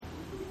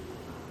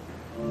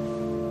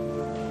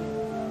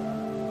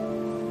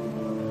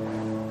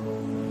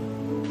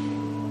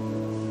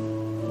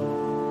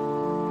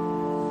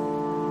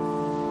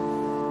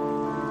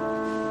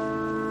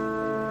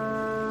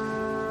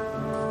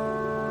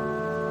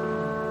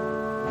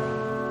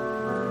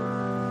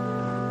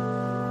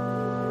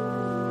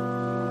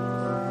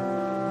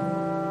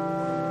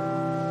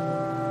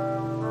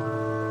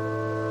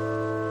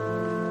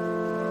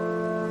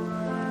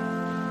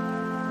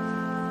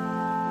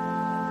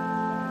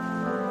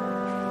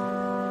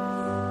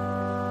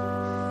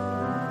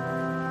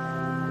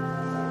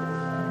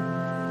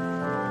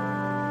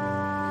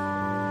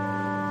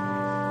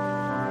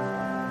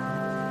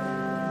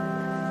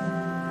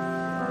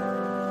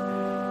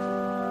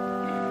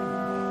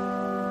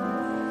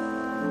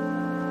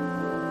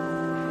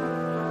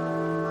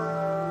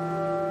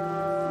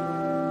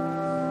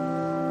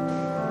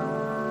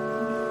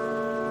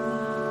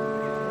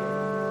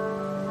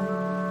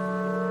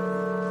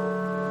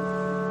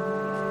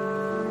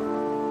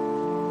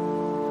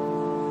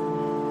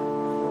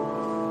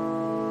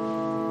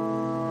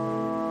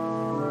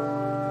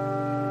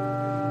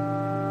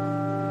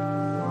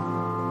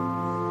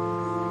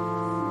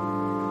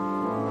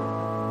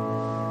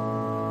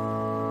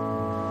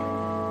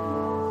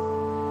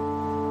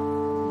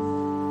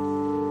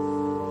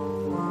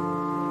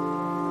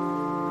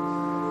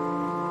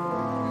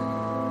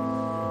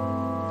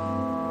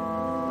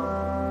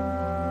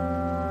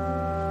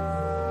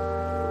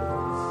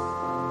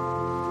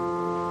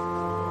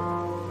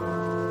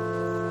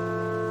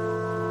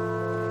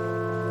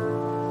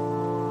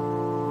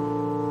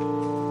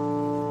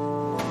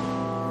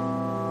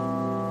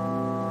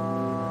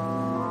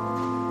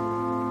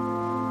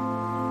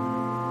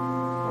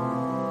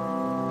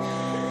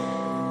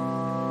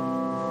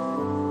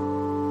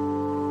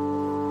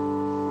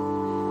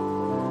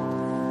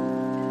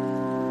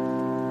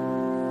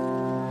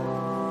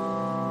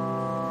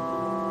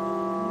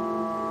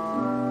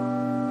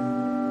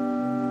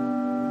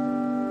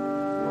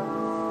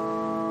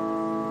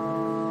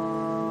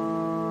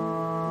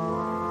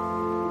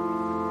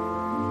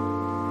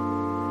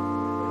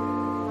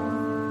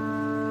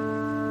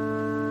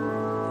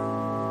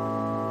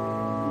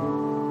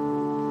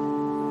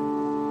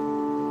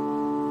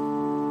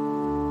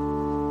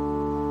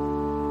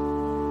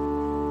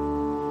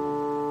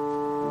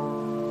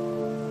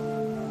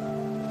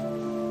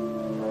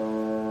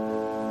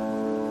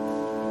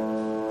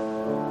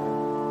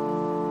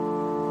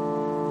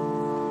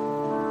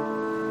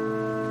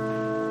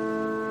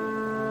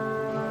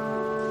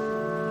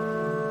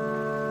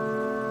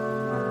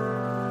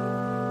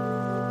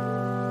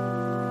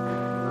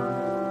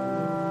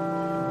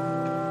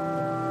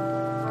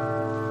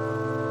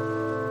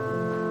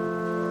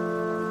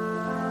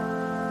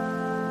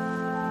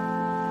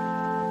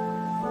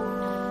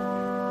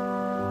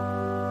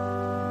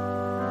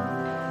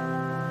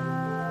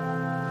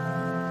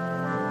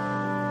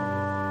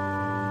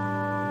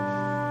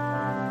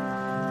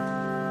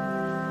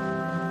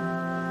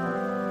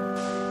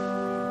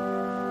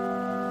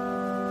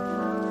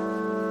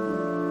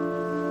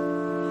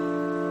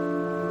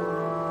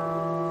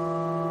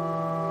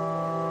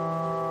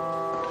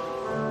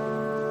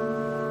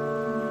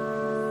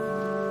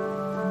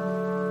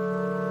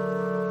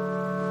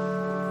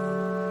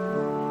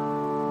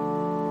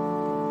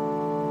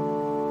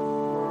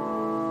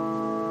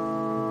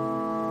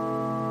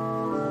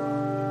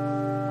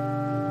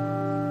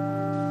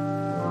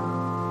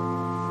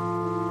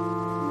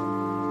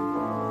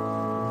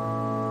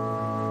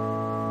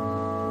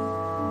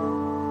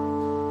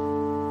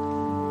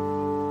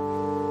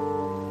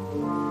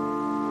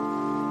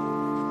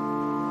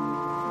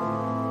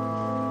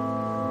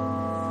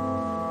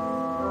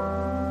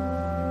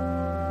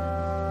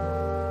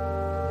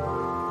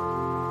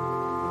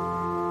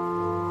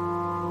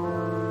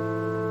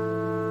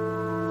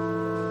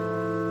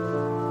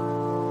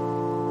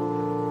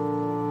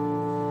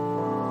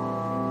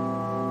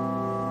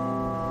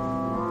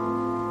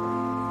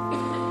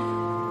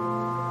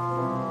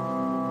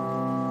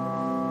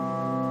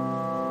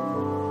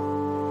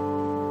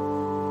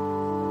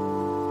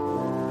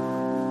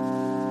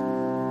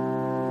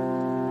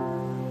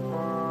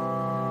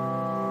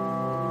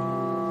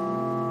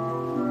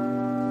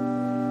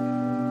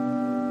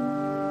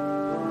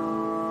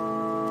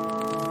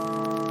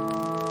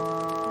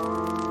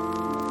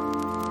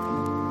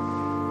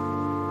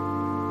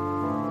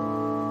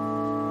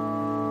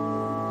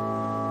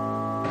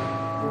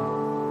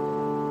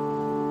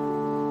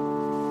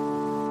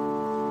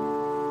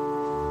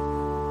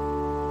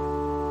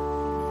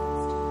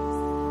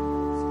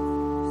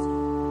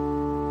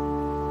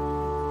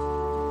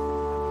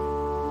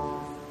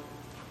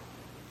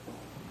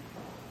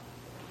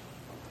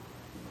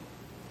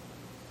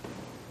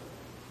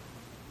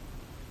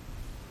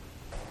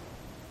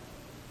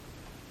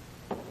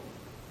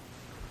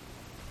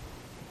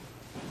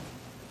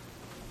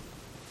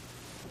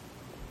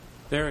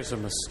There is a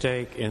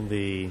mistake in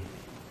the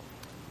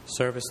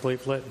service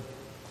leaflet,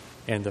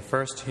 and the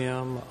first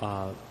hymn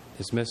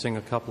is missing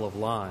a couple of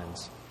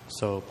lines,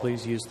 so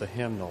please use the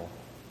hymnal.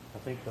 I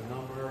think the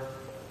number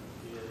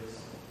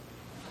is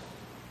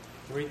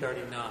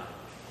 339.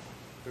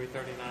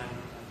 339.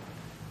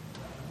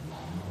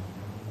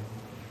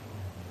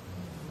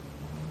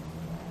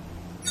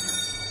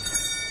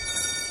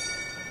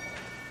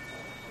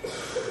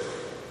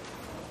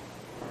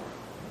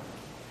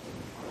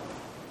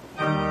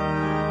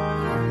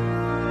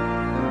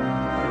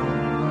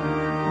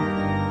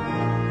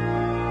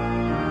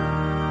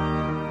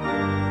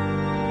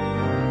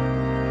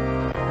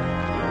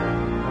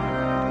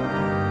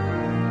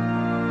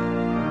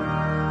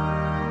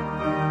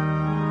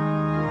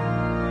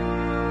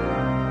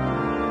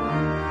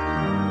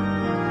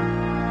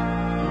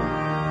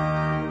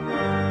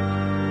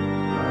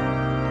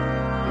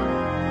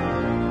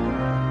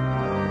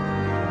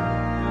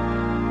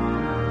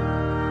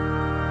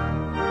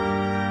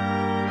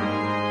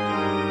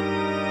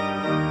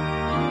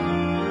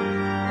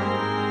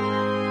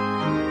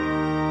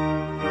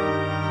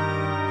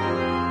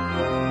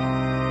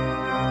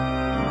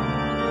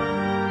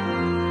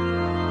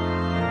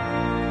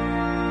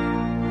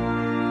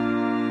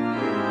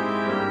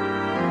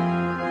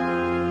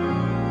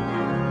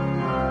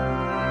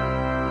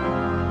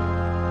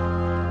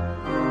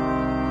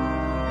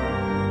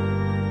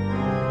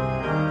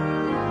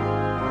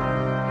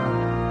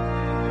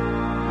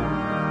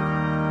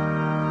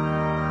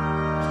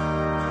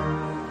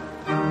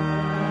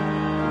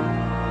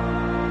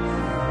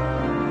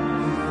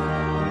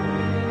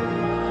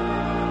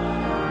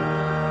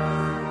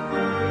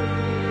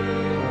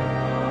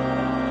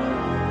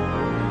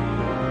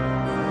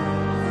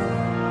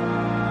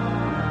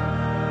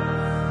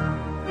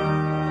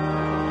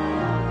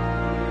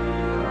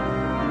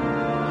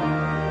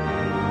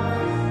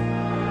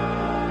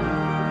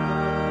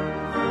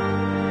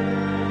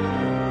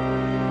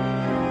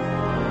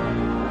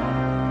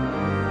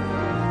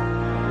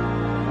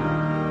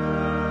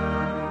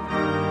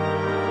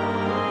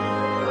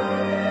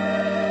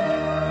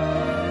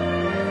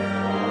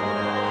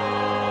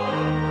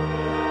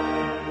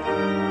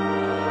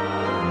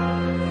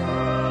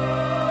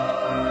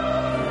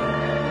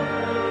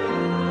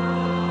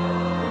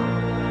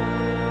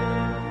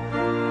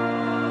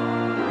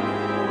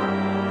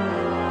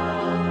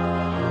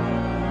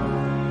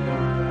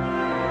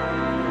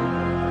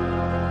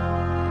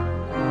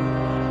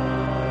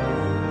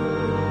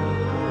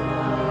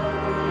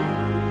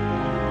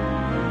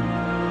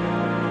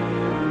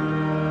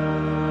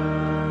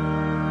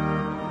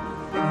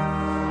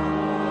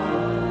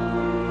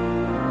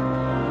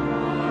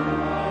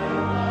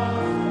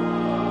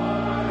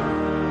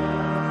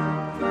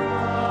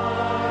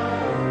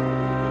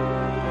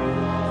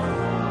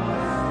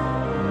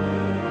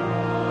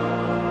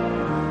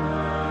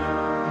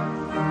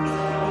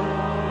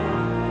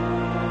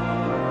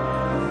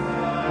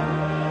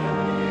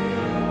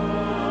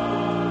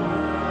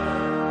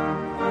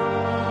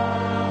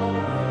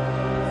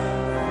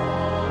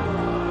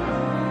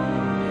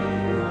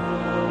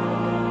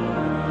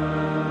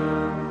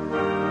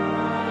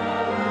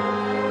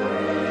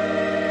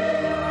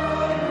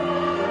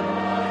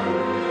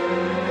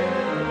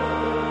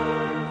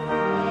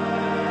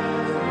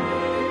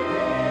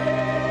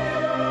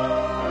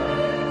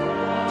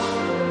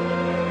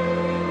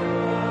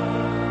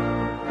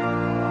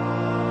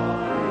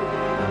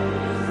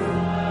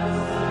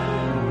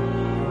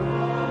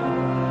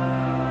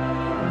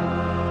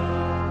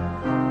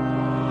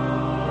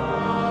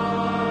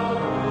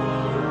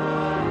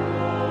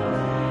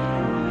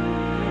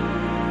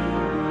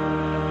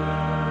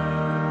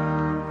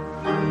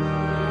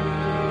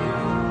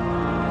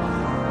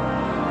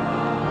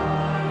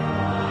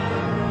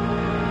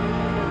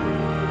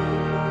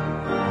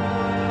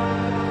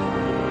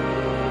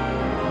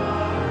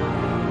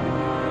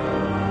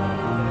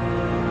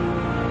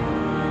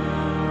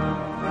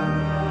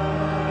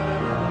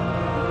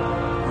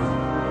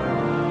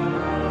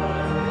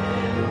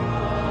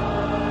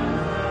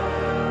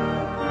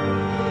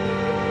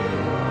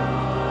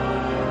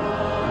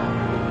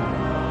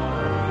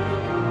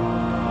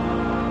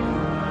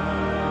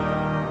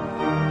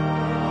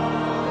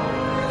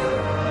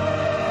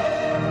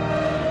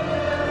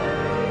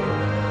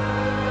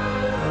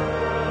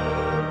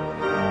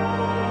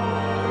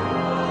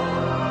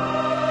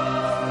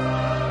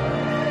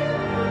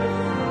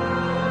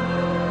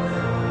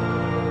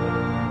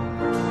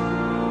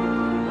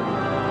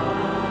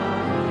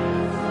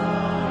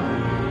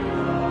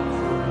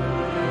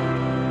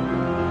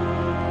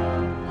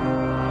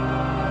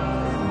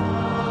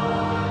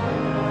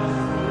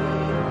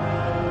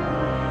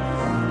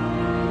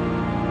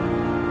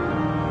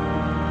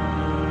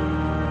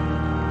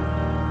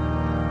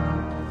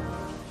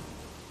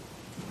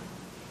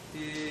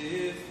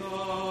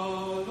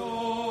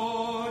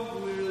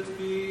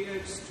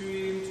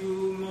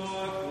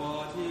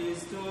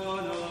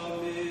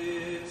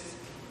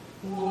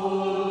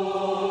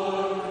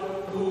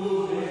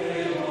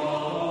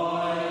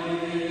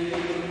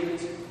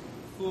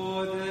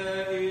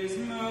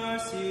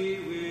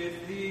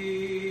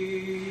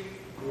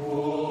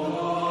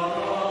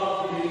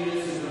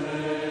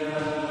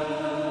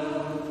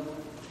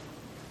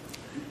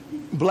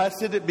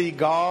 Blessed be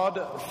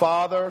God,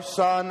 Father,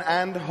 Son,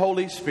 and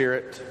Holy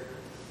Spirit.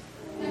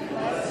 And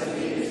blessed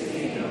be his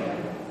kingdom,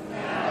 now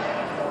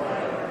and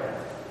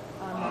forever.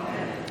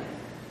 Amen.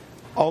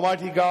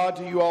 Almighty God,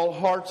 to you all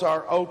hearts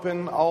are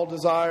open, all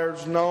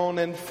desires known,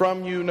 and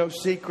from you no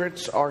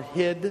secrets are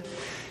hid.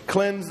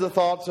 Cleanse the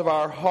thoughts of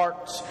our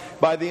hearts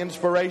by the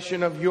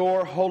inspiration of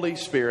your Holy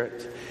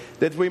Spirit,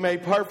 that we may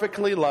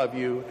perfectly love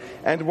you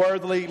and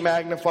worthily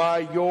magnify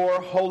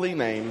your holy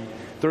name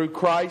through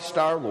Christ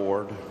our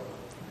Lord.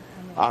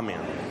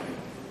 Amen.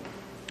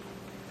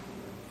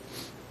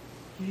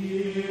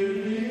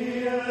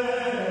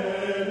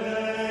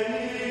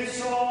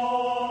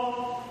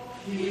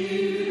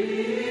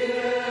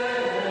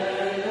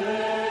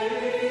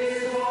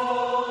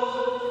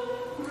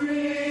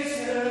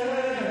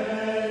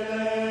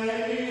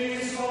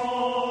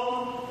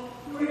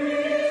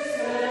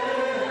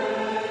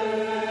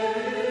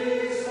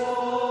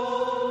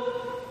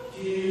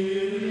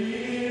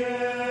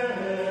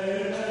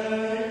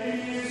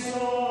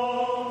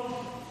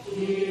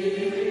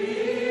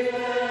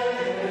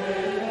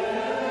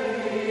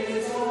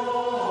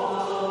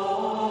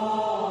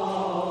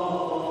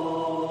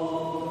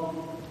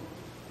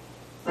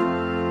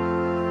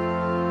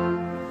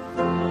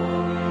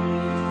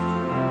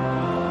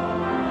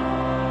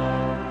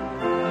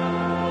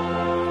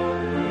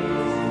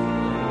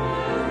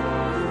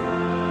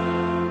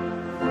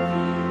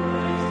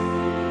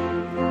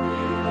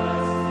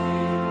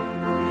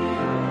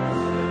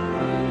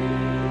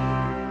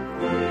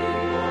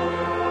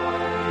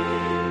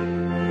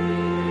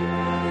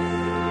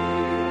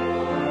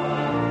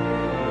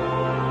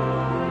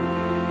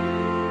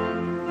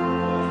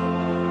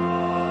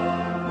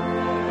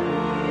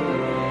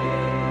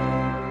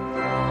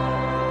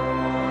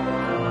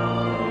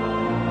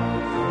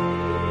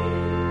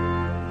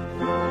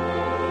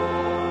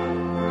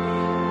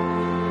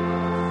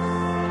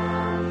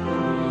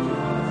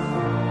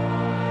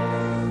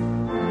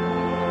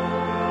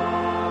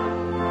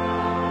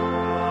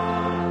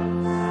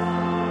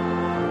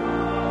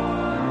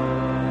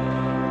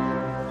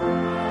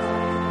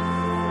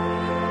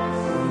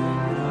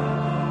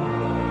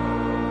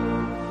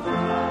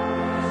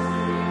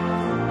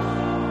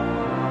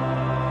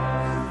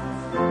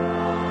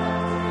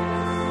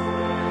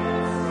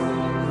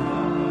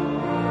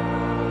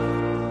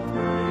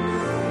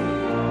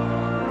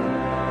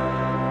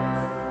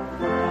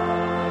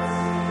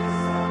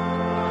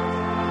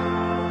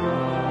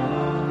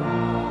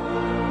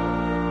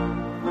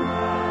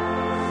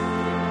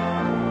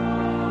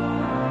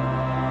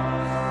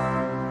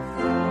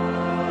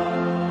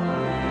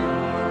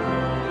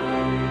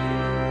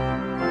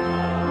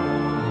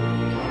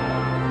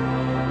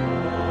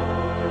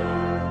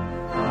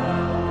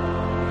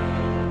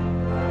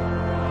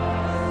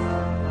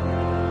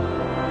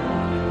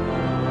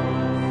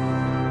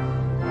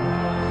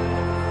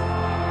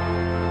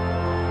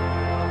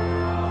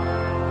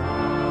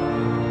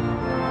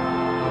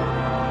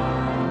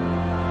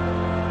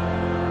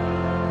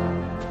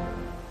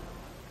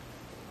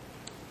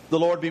 The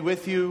Lord be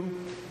with you.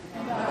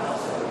 And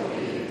also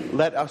with you.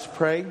 Let us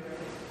pray.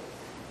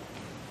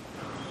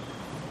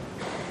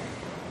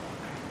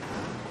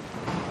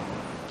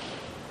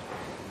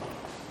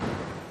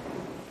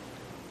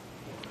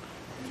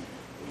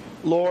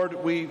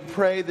 Lord, we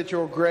pray that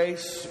your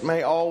grace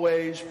may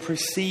always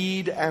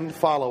precede and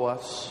follow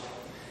us,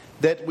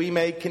 that we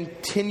may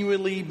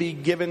continually be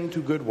given to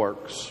good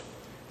works.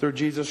 Through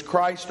Jesus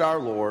Christ our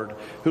Lord,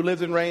 who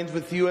lives and reigns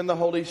with you in the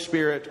Holy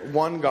Spirit,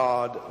 one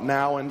God,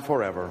 now and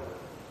forever.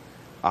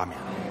 Amen.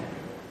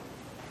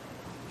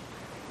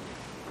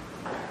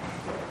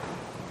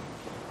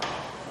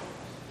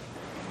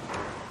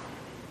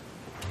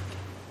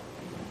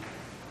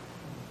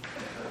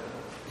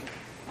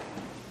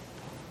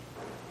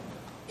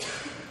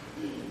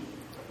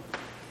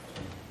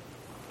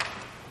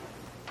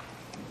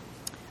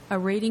 A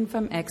reading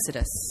from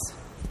Exodus.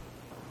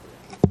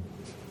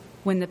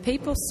 When the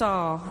people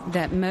saw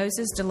that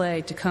Moses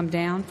delayed to come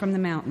down from the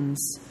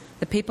mountains,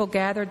 the people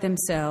gathered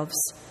themselves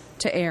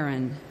to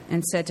Aaron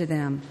and said to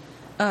them,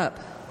 "Up,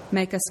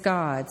 make us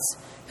gods,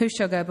 who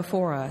shall go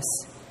before us.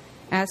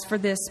 As for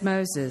this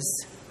Moses,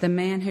 the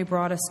man who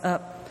brought us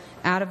up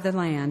out of the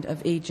land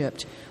of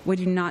Egypt, we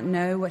do not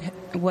know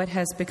what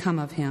has become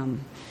of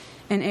him."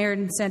 And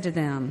Aaron said to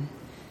them,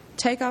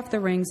 "Take off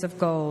the rings of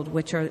gold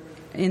which are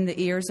in the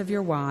ears of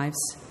your wives,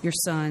 your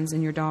sons,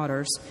 and your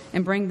daughters,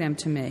 and bring them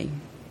to me."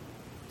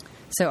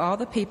 So all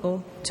the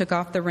people took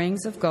off the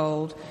rings of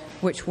gold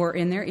which were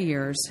in their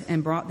ears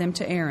and brought them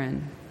to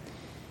Aaron.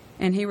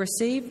 And he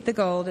received the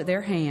gold at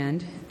their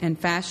hand and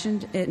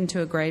fashioned it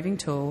into a graving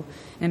tool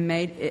and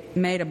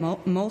made a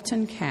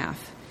molten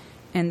calf.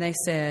 And they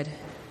said,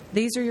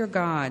 "These are your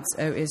gods,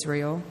 O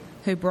Israel,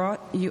 who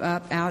brought you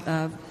up out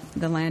of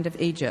the land of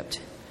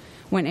Egypt."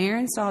 When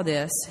Aaron saw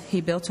this,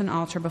 he built an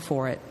altar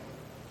before it.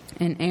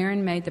 And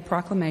Aaron made the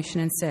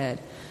proclamation and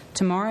said,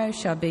 "Tomorrow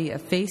shall be a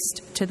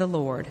feast to the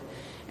Lord."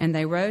 And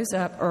they rose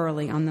up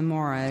early on the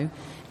morrow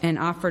and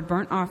offered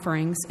burnt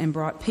offerings and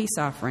brought peace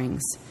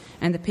offerings.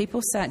 And the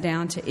people sat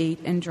down to eat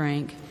and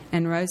drink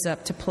and rose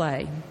up to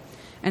play.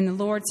 And the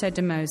Lord said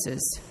to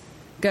Moses,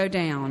 "Go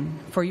down,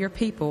 for your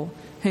people,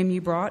 whom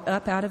you brought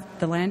up out of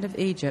the land of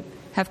Egypt,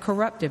 have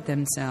corrupted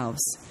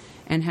themselves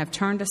and have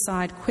turned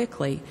aside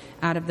quickly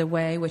out of the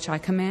way which I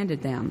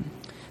commanded them.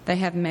 They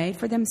have made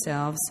for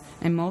themselves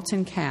a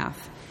molten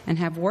calf and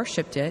have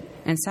worshipped it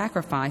and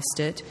sacrificed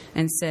it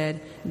and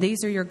said,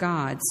 'These are your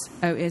gods,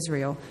 O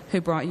Israel, who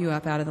brought you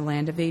up out of the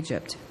land of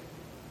Egypt.'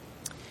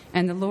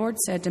 And the Lord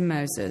said to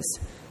Moses,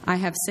 'I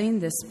have seen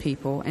this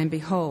people, and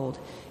behold,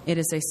 it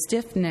is a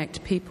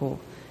stiff-necked people.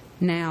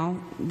 Now,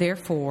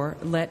 therefore,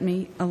 let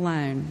me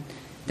alone,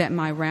 that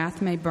my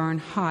wrath may burn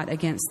hot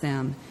against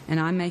them, and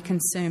I may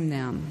consume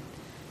them.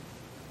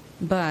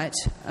 But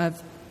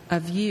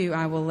of you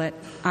I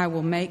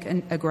will make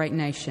a great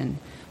nation.'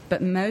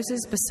 But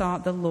Moses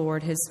besought the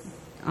Lord his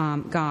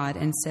God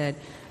and said,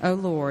 'O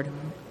Lord,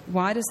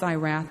 why does thy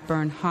wrath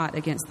burn hot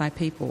against thy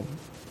people,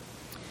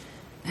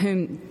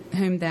 whom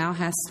thou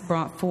hast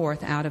brought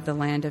forth out of the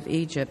land of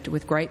Egypt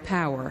with great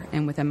power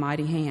and with a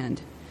mighty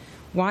hand?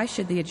 Why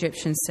should the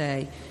Egyptians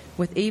say,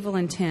 with evil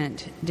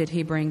intent did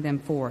he bring them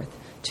forth,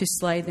 to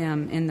slay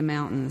them in the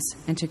mountains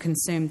and to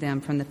consume them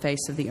from the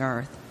face of the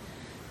earth?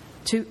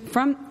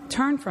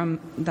 Turn from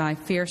thy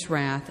fierce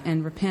wrath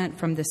and repent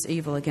from this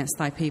evil against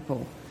thy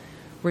people.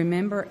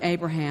 Remember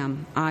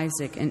Abraham,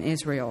 Isaac, and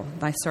Israel,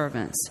 thy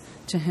servants,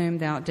 to whom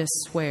thou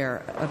didst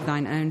swear of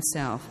thine own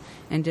self,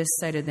 and didst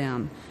say to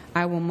them,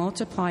 I will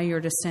multiply your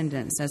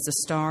descendants as the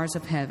stars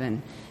of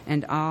heaven,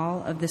 and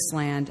all of this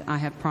land I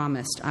have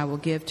promised I will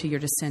give to your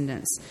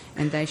descendants,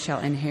 and they shall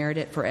inherit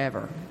it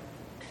forever.'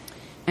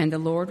 And the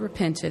Lord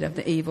repented of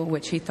the evil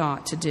which he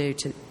thought to do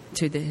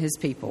to his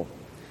people."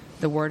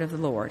 The word of the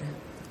Lord.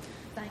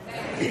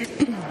 Thank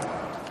you.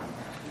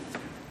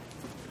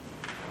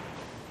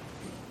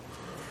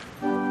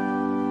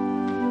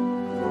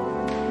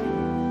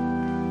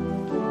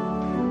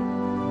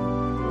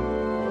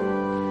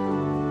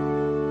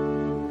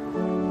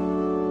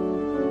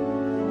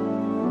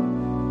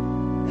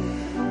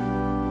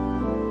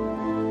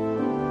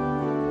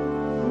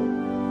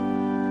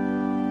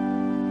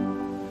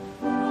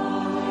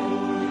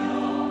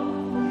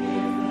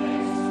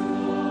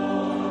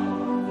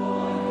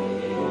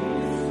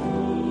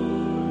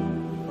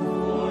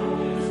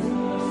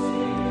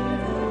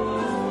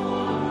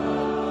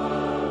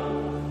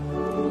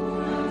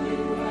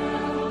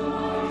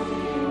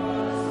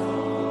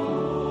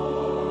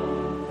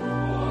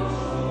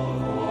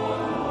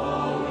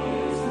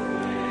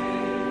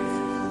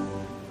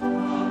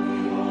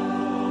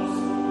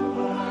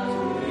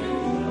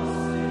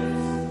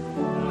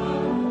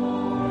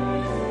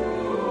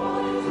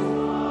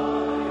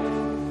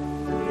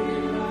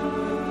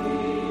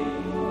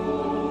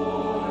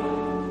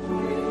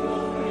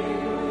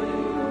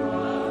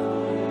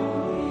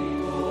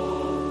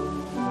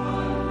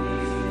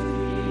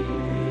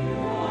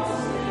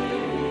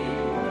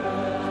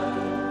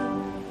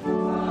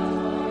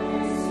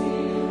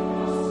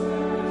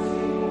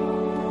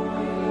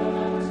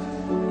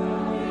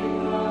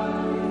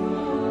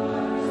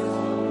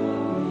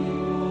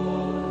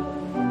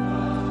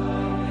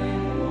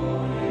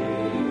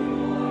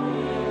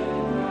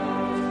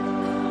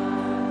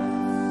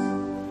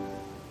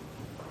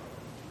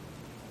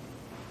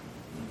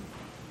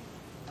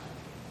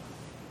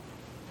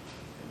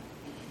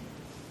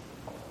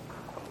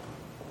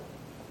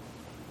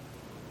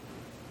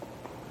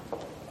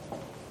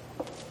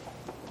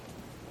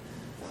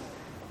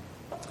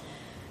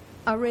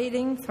 A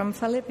reading from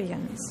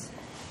Philippians.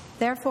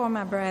 Therefore,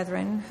 my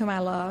brethren, whom I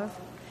love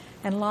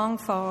and long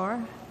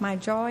for, my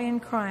joy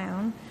and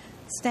crown,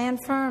 stand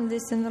firm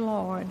this in the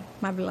Lord,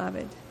 my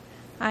beloved.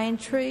 I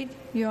entreat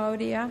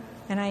Euodia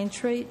and I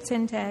entreat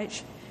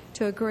Syntyche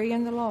to agree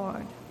in the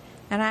Lord.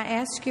 And I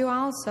ask you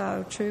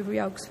also, true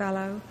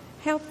yokesfellow,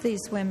 help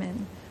these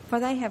women, for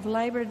they have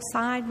labored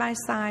side by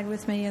side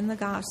with me in the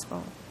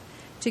gospel,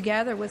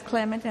 together with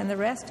Clement and the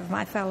rest of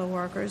my fellow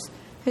workers,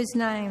 whose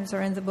names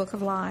are in the book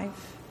of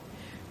life.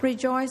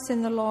 Rejoice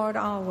in the Lord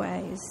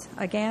always.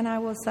 Again I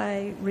will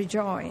say,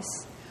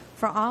 rejoice,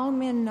 for all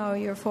men know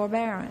your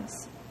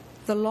forbearance.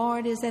 The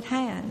Lord is at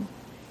hand.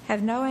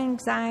 Have no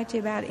anxiety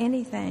about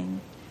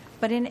anything,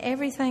 but in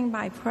everything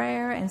by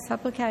prayer and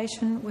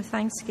supplication with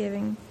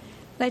thanksgiving,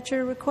 let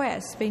your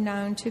requests be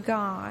known to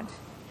God.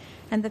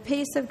 And the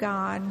peace of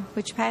God,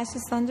 which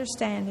passeth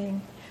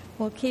understanding,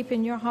 will keep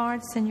in your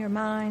hearts and your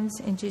minds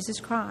in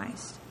Jesus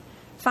Christ.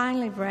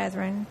 Finally,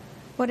 brethren,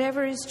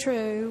 whatever is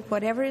true,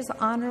 whatever is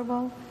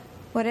honorable,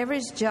 whatever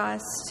is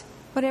just,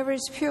 whatever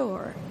is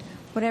pure,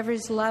 whatever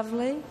is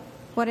lovely,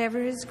 whatever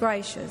is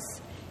gracious,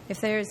 if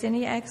there is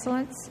any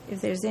excellence,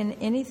 if there is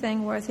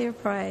anything worthy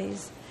of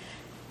praise,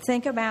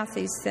 think about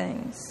these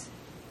things.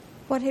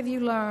 What have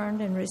you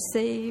learned and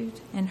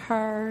received and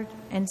heard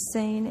and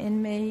seen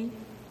in me?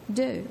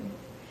 Do.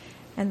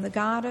 And the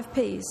God of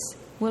peace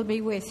will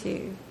be with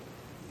you.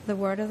 The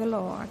word of the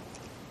Lord.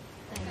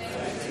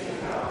 Thanks be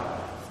to God.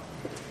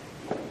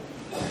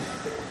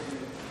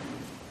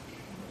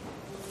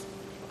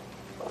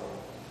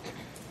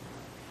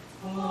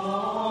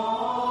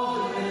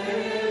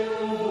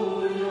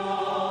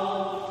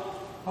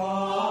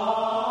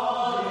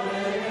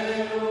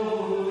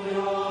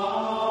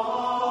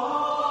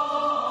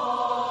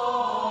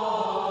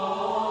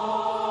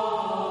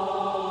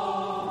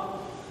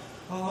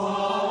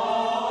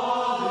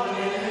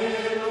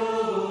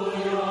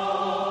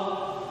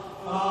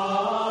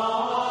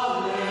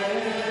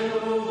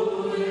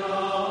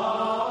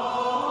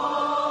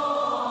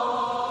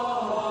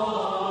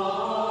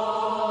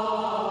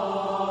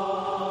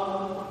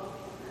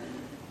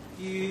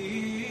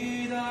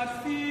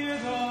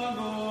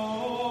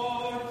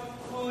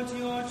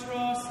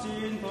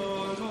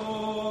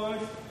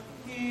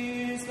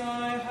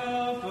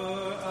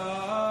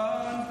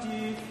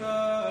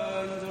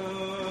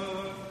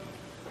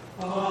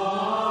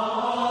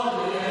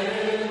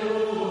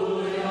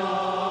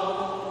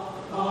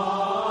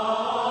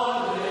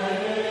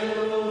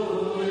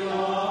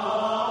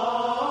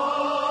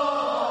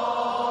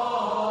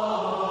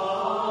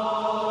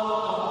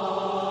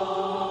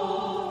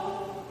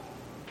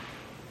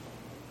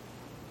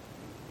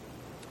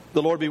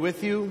 The Lord be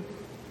with you.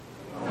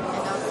 And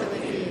also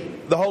with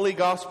you. The Holy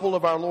Gospel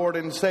of our Lord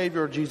and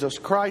Savior Jesus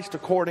Christ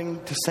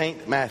according to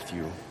St.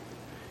 Matthew.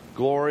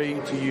 Glory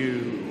to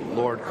you,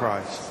 Lord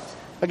Christ.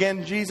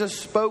 Again, Jesus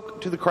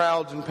spoke to the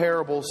crowds in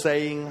parables,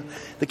 saying,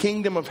 "The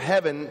kingdom of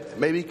heaven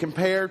may be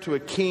compared to a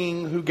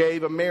king who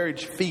gave a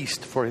marriage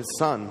feast for his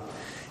son,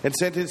 and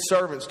sent his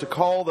servants to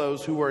call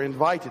those who were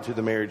invited to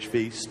the marriage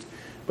feast,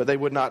 but they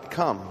would not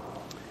come.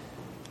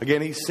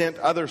 Again, he sent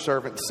other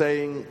servants,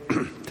 saying,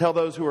 'Tell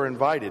those who are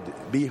invited,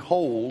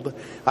 behold,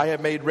 I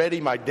have made ready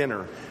my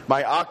dinner.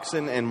 My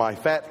oxen and my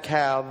fat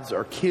calves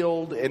are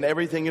killed, and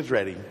everything is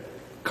ready.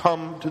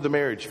 Come to the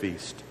marriage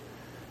feast.'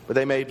 But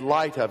they made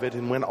light of it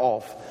and went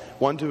off,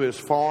 one to his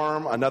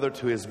farm, another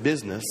to his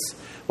business,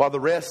 while the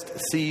rest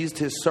seized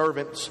his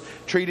servants,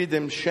 treated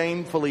them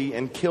shamefully,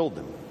 and killed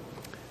them.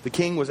 The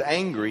king was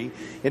angry,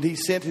 and he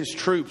sent his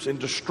troops and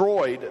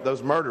destroyed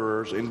those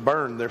murderers and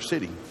burned their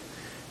city.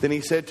 Then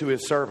he said to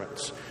his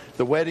servants,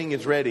 'The wedding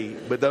is ready,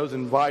 but those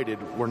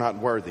invited were not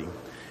worthy.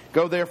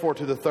 Go therefore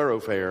to the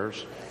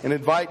thoroughfares and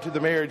invite to the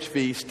marriage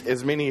feast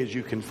as many as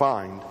you can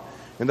find.'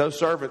 And those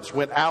servants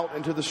went out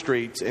into the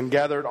streets and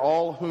gathered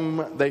all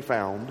whom they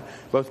found,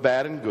 both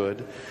bad and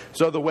good.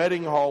 So the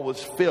wedding hall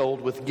was filled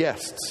with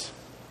guests.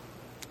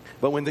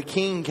 But when the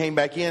king came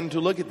back in to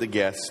look at the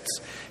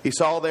guests, he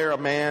saw there a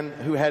man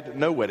who had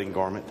no wedding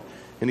garment.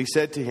 And he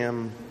said to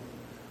him,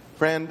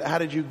 'Friend, how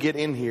did you get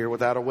in here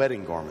without a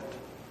wedding garment?'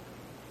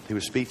 He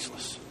was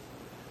speechless.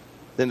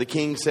 Then the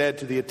king said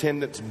to the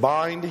attendants,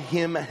 'Bind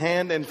him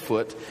hand and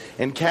foot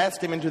and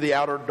cast him into the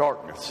outer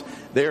darkness.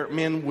 There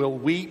men will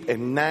weep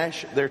and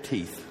gnash their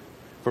teeth.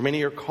 For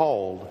many are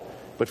called,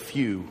 but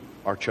few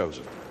are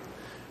chosen.'"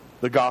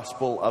 The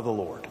Gospel of the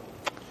Lord.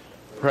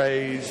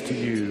 Praise to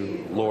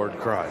you, Lord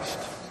Christ.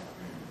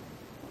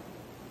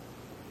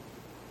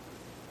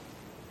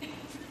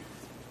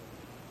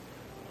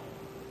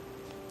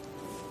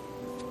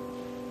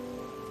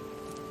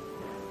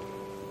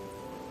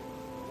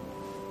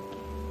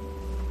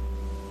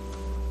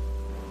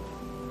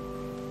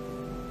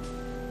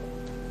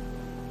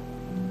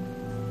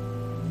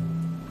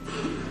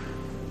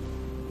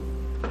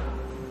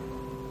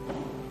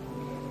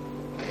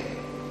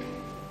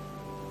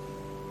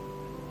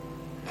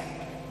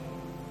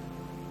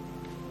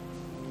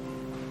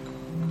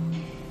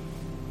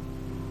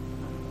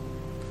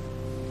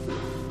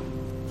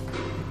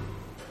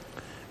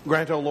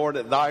 Grant, O Lord,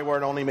 that thy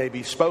word only may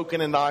be spoken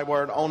and thy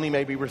word only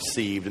may be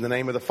received. In the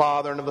name of the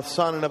Father, and of the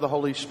Son, and of the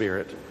Holy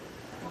Spirit.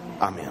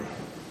 Amen.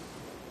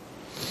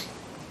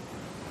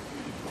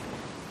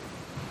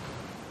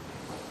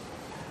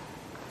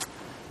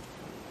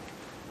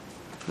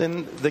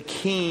 Then the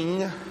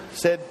king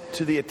said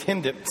to the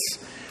attendants,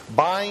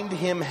 "Bind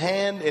him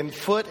hand and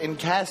foot and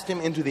cast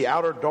him into the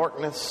outer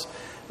darkness.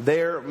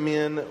 There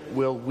men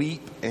will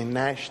weep and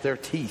gnash their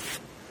teeth.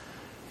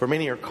 For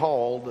many are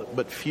called,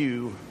 but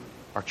few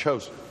are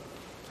chosen."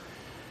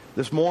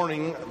 This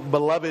morning,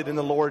 beloved in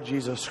the Lord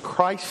Jesus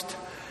Christ,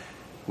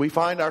 we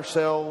find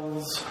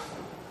ourselves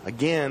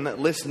again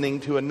listening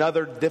to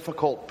another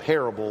difficult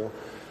parable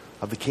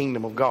of the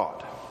kingdom of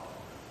God.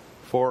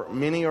 For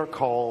many are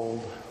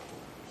called,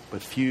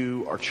 but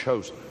few are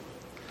chosen.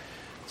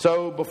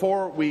 So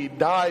before we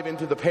dive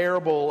into the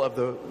parable of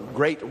the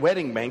great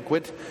wedding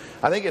banquet,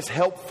 I think it's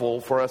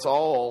helpful for us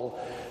all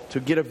to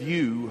get a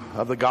view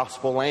of the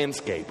gospel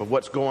landscape, of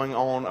what's going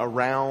on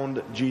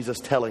around Jesus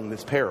telling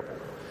this parable.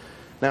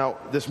 Now,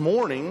 this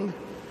morning,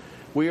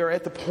 we are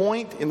at the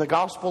point in the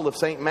Gospel of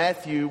St.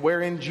 Matthew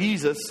wherein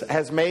Jesus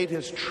has made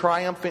his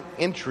triumphant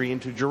entry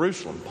into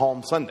Jerusalem,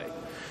 Palm Sunday,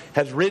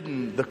 has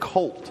ridden the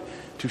colt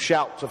to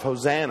shouts of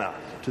Hosanna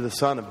to the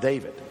Son of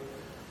David.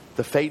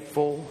 The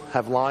faithful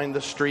have lined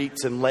the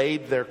streets and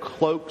laid their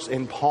cloaks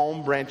in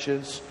palm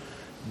branches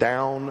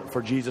down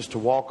for Jesus to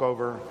walk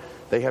over.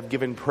 They have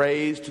given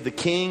praise to the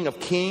King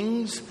of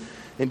Kings,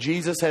 and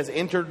Jesus has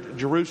entered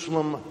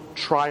Jerusalem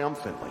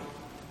triumphantly.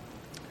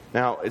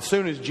 Now, as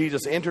soon as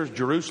Jesus enters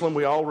Jerusalem,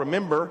 we all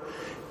remember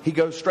he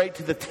goes straight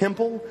to the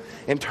temple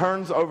and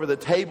turns over the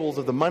tables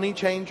of the money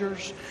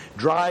changers,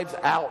 drives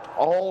out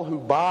all who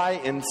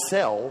buy and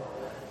sell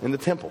in the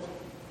temple.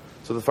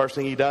 So the first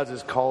thing he does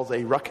is cause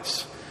a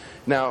ruckus.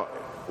 Now,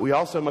 we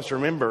also must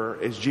remember,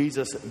 as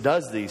Jesus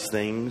does these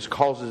things,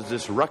 causes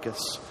this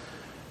ruckus,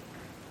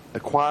 a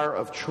choir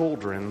of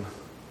children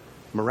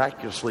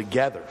miraculously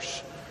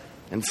gathers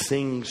and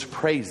sings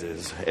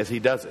praises as he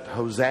does it.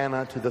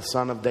 Hosanna to the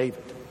Son of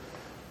David.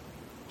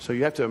 So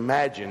you have to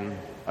imagine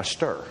a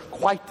stir,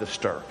 quite the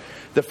stir.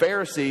 The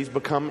Pharisees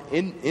become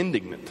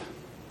indignant.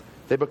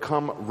 They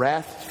become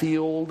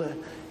wrath-filled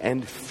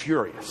and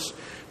furious.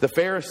 The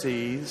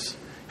Pharisees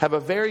have a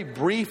very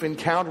brief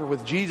encounter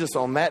with Jesus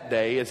on that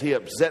day as he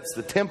upsets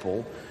the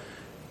temple.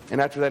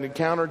 And after that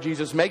encounter,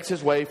 Jesus makes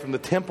his way from the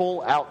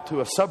temple out to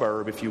a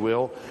suburb, if you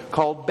will,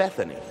 called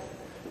Bethany.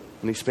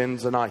 And he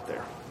spends the night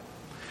there.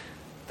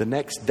 The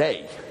next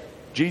day,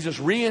 Jesus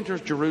re-enters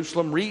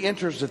Jerusalem,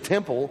 re-enters the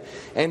temple,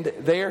 and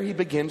there he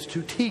begins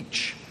to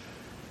teach.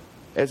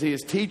 As he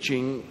is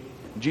teaching,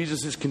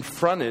 Jesus is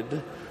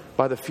confronted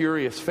by the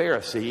furious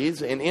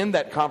Pharisees. And in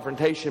that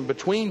confrontation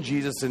between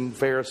Jesus and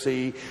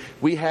Pharisee,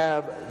 we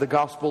have the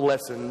gospel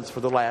lessons for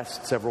the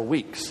last several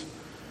weeks.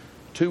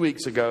 2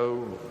 weeks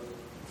ago,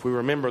 if we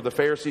remember, the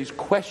Pharisees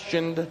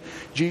questioned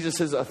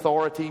Jesus'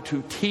 authority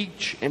to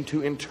teach and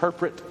to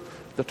interpret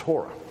the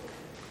Torah.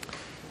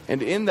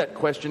 And in that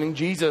questioning,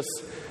 Jesus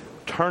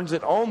turns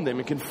it on them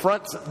and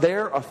confronts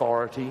their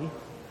authority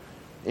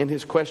in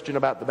his question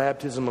about the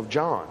baptism of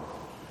John.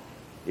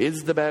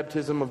 Is the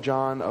baptism of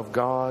John of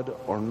God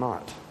or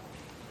not?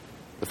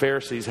 The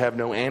Pharisees have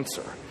no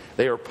answer.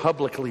 They are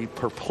publicly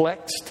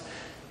perplexed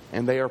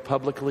and they are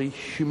publicly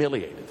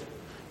humiliated.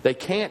 They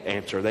can't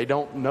answer. They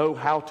don't know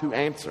how to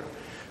answer.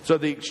 So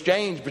the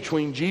exchange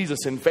between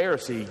Jesus and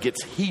Pharisee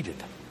gets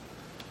heated.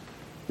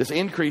 This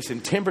increase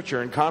in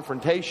temperature and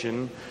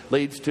confrontation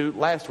leads to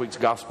last week's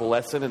gospel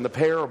lesson in the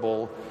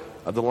parable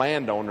of the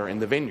landowner in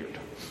the vineyard.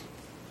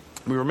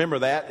 We remember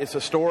that. It's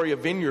a story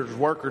of vineyard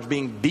workers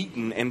being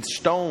beaten and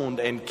stoned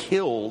and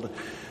killed.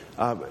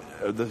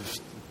 The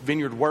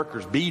vineyard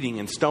workers beating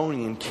and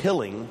stoning and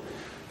killing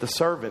the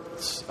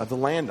servants of the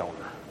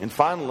landowner. And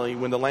finally,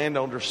 when the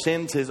landowner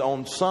sends his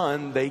own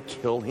son, they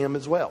kill him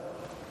as well.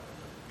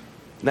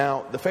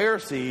 Now, the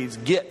Pharisees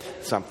get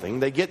something.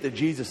 They get that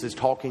Jesus is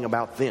talking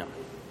about them.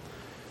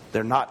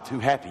 They're not too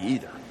happy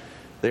either.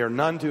 They are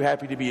none too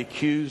happy to be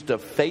accused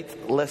of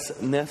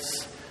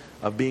faithlessness,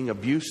 of being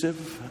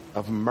abusive,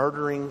 of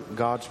murdering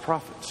God's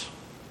prophets.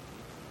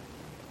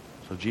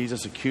 So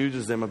Jesus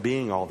accuses them of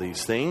being all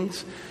these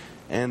things.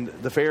 And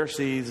the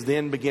Pharisees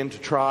then begin to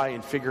try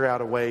and figure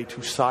out a way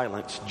to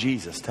silence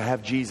Jesus, to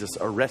have Jesus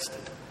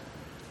arrested.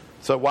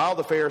 So while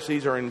the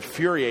Pharisees are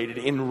infuriated,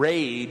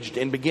 enraged,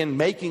 and begin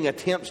making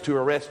attempts to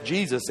arrest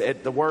Jesus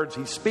at the words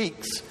he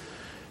speaks,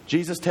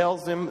 Jesus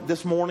tells them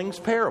this morning's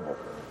parable,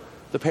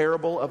 the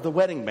parable of the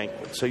wedding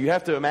banquet. So you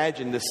have to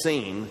imagine this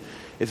scene.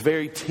 It's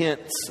very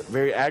tense,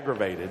 very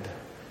aggravated.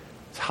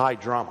 It's high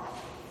drama.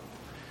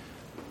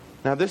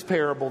 Now this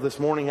parable this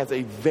morning has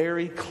a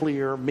very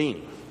clear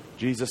meaning.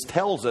 Jesus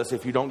tells us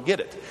if you don't get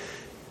it.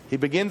 He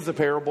begins the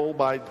parable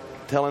by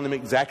telling them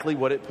exactly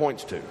what it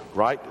points to,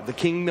 right? The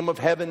kingdom of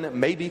heaven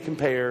may be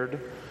compared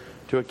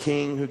to a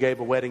king who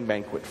gave a wedding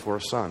banquet for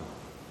a son.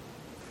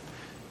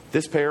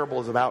 This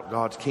parable is about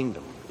God's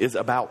kingdom, is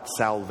about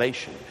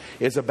salvation,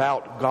 is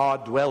about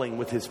God dwelling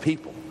with his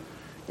people.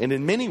 And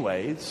in many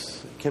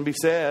ways, it can be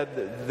said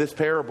that this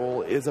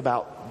parable is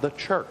about the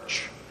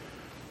church,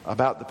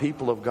 about the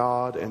people of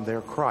God and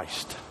their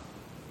Christ.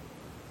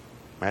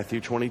 Matthew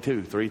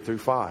 22, 3 through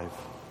 5.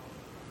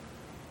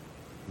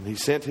 And he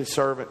sent his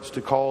servants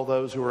to call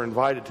those who were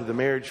invited to the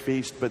marriage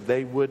feast, but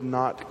they would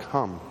not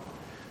come.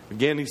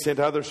 Again, he sent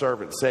other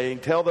servants, saying,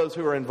 tell those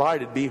who are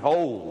invited,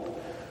 behold,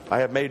 I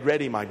have made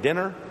ready my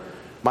dinner.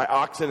 My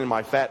oxen and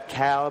my fat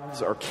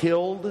calves are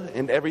killed,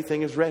 and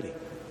everything is ready.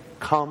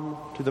 Come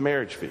to the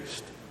marriage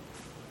feast.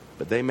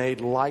 But they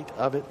made light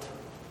of it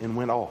and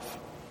went off.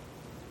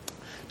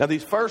 Now,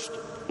 these first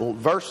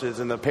verses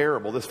in the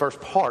parable, this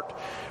first part,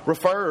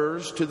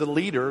 refers to the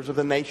leaders of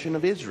the nation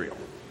of Israel.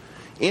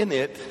 In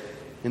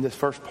this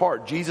first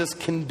part, Jesus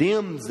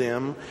condemns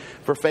them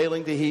for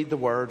failing to heed the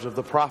words of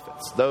the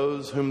prophets,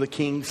 those whom the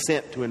king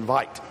sent to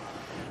invite.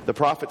 The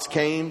prophets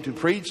came to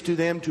preach to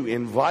them, to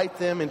invite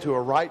them into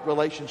a right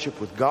relationship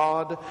with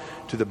God,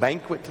 to the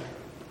banquet,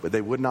 but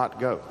they would not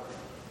go,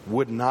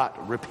 would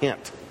not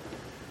repent.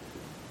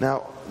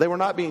 Now, they were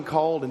not being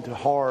called into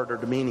hard or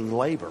demeaning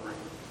labor.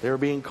 They were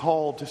being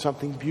called to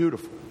something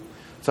beautiful,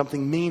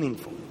 something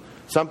meaningful,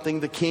 something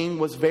the king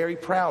was very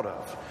proud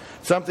of,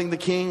 something the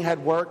king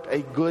had worked a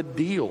good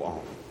deal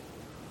on.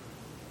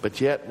 But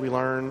yet we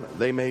learn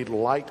they made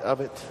light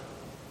of it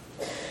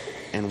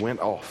and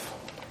went off.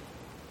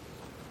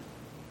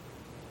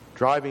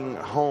 Driving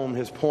home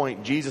his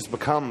point, Jesus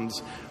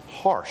becomes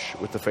harsh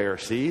with the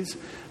Pharisees.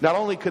 Not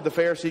only could the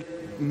Pharisee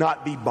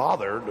not be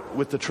bothered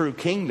with the true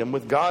kingdom,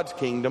 with God's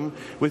kingdom,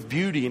 with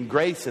beauty and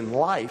grace and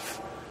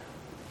life,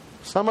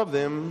 some of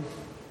them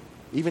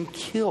even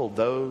killed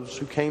those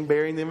who came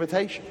bearing the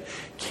invitation,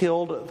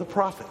 killed the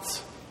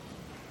prophets.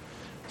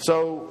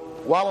 So,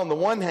 while on the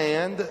one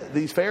hand,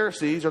 these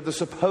Pharisees are the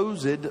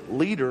supposed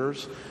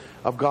leaders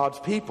of God's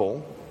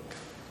people,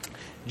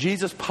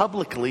 Jesus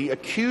publicly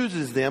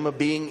accuses them of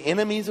being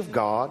enemies of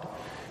God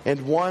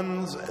and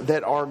ones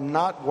that are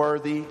not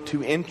worthy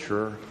to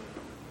enter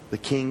the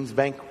king's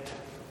banquet.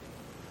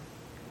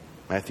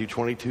 Matthew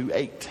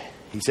 22:8.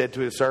 He said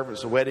to his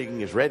servants, the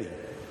wedding is ready,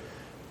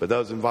 but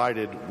those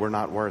invited were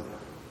not worthy.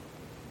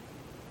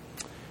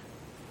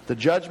 The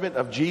judgment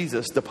of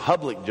Jesus, the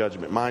public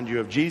judgment, mind you,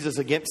 of Jesus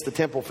against the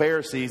temple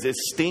Pharisees is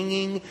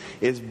stinging,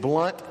 is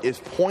blunt, is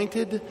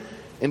pointed,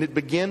 and it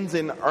begins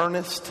in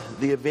earnest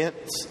the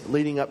events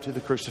leading up to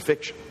the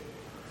crucifixion.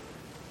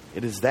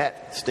 It is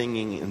that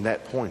stinging and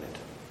that pointed.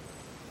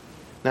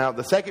 Now,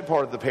 the second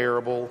part of the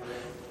parable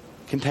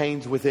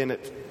contains within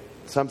it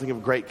something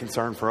of great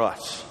concern for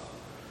us.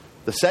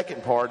 The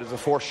second part is a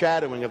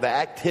foreshadowing of the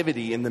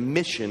activity and the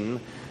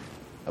mission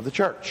of the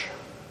church.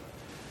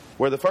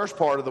 Where the first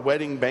part of the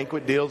wedding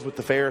banquet deals with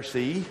the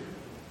Pharisee,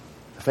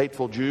 the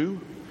faithful Jew,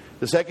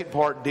 the second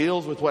part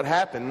deals with what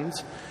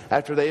happens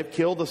after they have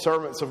killed the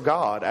servants of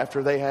God,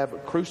 after they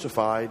have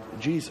crucified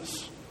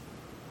Jesus.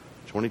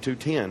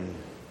 22:10.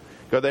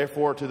 Go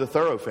therefore to the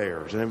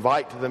thoroughfares and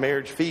invite to the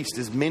marriage feast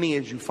as many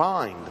as you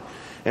find.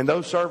 And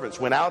those servants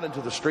went out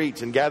into the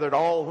streets and gathered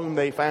all whom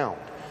they found,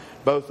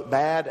 both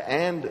bad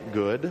and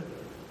good.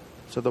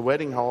 So the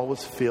wedding hall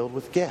was filled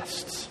with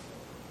guests.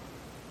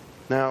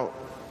 Now,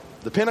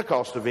 the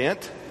Pentecost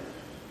event,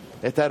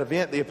 at that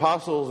event, the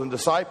apostles and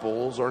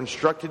disciples are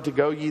instructed to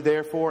go ye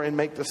therefore and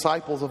make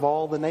disciples of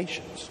all the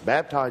nations,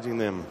 baptizing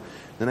them in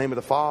the name of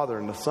the Father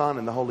and the Son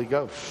and the Holy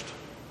Ghost.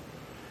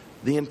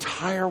 The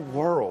entire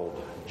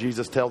world,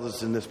 Jesus tells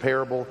us in this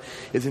parable,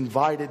 is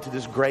invited to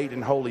this great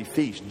and holy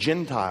feast.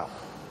 Gentile.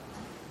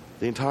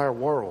 The entire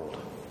world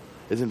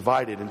is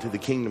invited into the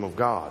kingdom of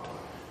God.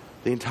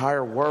 The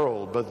entire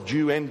world, both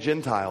Jew and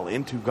Gentile,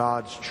 into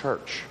God's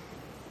church.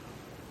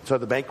 So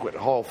the banquet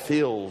hall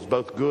fills,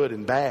 both good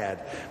and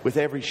bad, with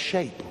every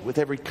shape, with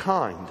every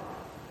kind.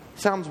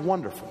 Sounds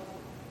wonderful,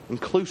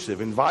 inclusive,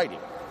 inviting.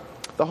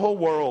 The whole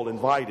world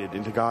invited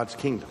into God's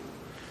kingdom.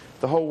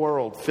 The whole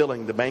world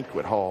filling the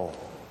banquet hall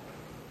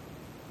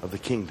of the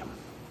kingdom.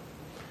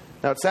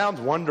 Now it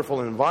sounds wonderful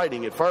and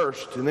inviting at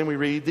first, and then we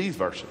read these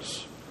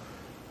verses.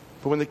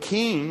 But when the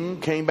king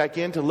came back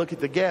in to look at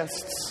the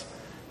guests,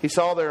 he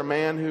saw there a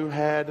man who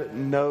had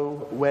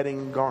no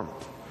wedding garment.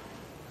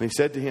 And he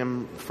said to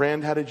him,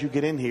 friend, how did you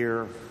get in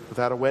here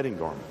without a wedding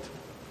garment?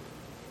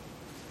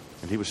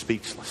 And he was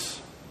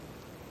speechless.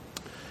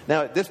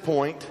 Now at this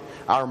point,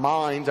 our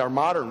minds, our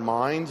modern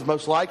minds,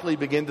 most likely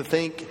begin to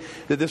think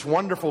that this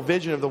wonderful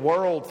vision of the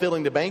world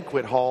filling the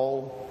banquet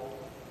hall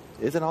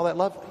isn't all that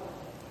lovely.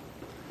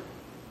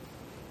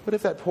 What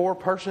if that poor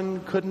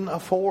person couldn't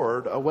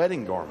afford a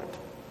wedding garment?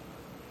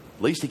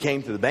 At least he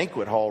came to the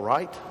banquet hall,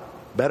 right?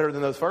 Better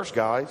than those first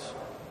guys.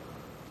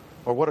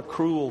 Or what a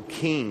cruel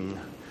king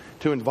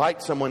to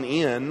invite someone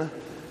in and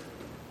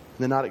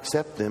then not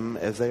accept them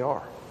as they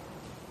are.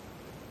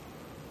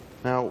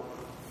 Now,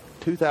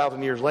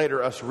 2,000 years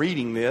later, us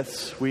reading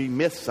this, we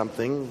miss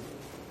something: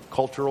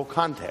 cultural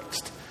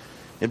context.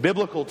 In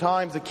biblical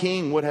times, the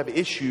king would have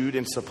issued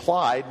and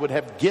supplied, would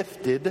have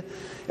gifted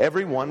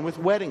everyone with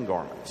wedding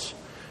garments.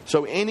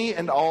 So any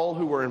and all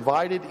who were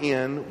invited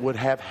in would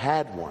have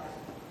had one.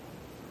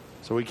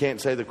 So we can't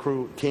say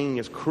the king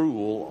is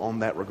cruel on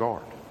that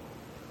regard.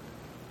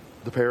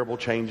 The parable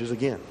changes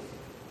again.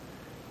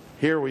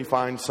 Here we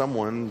find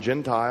someone,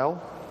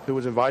 Gentile, who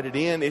was invited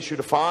in, issued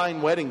a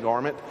fine wedding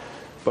garment,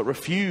 but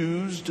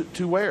refused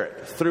to wear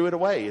it, threw it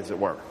away, as it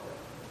were.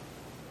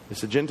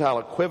 It's the Gentile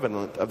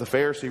equivalent of the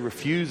Pharisee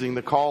refusing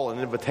the call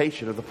and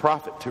invitation of the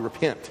prophet to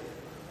repent.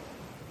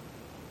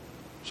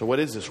 So what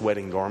is this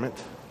wedding garment?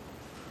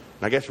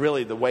 And I guess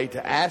really the way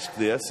to ask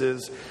this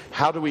is,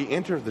 how do we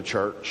enter the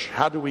church?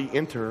 How do we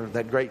enter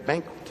that great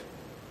banquet?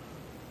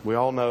 We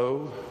all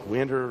know we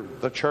enter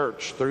the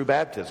church through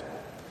baptism.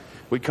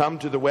 We come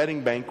to the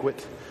wedding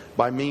banquet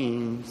by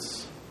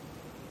means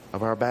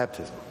of our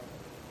baptism.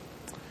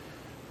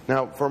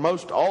 Now, for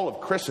most all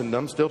of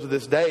Christendom, still to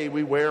this day,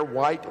 we wear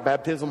white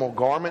baptismal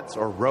garments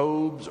or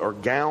robes or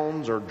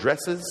gowns or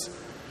dresses.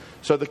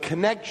 So the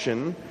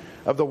connection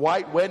of the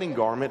white wedding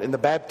garment and the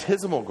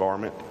baptismal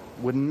garment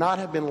would not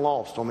have been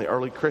lost on the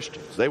early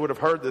Christians. They would have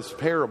heard this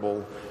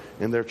parable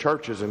in their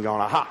churches and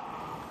gone, aha,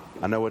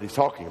 I know what he's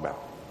talking about.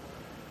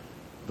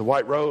 The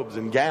white robes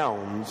and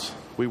gowns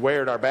we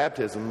wear at our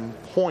baptism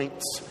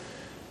points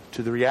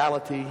to the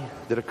reality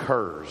that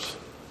occurs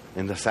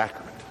in the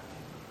sacrament.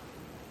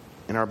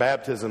 In our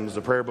baptisms,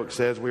 the prayer book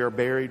says we are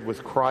buried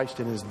with Christ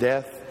in his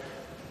death.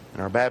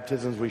 In our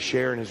baptisms, we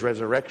share in his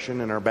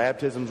resurrection. In our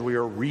baptisms, we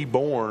are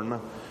reborn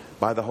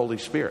by the Holy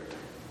Spirit.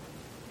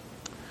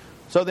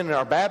 So then in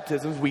our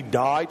baptisms, we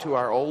die to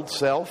our old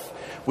self.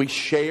 We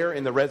share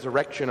in the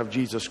resurrection of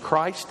Jesus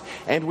Christ.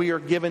 And we are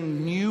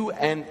given new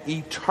and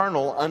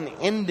eternal,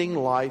 unending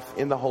life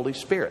in the Holy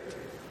Spirit.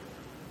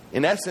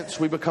 In essence,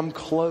 we become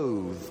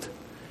clothed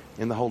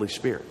in the Holy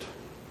Spirit.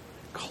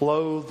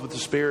 Clothed with the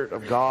Spirit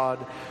of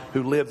God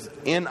who lives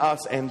in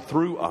us and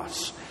through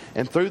us.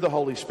 And through the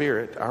Holy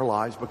Spirit, our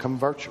lives become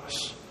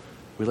virtuous.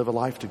 We live a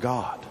life to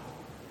God.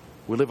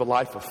 We live a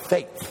life of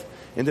faith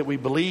in that we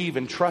believe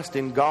and trust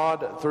in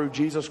God through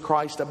Jesus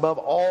Christ above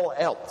all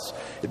else.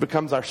 It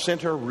becomes our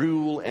center,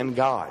 rule, and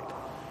guide.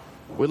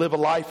 We live a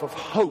life of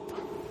hope.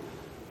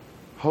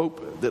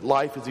 Hope that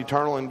life is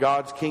eternal and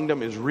God's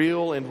kingdom is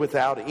real and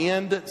without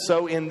end.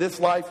 So in this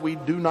life we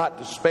do not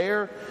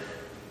despair.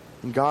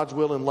 And God's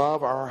will and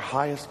love are our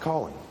highest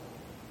calling.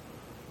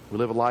 We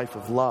live a life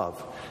of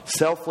love.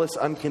 Selfless,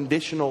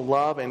 unconditional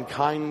love and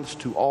kindness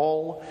to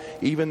all,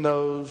 even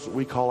those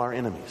we call our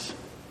enemies.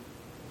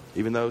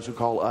 Even those who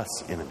call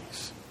us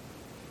enemies.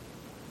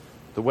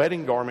 The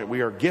wedding garment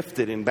we are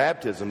gifted in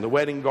baptism, the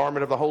wedding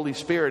garment of the Holy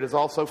Spirit, is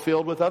also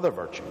filled with other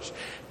virtues.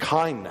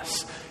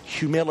 Kindness,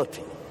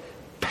 humility,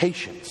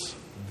 patience,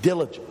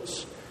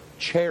 diligence,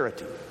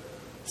 charity,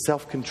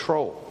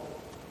 self-control,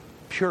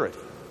 purity.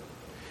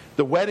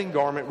 The wedding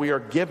garment we are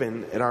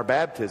given in our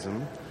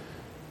baptism,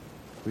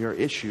 we are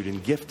issued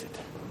and gifted.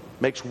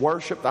 Makes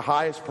worship the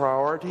highest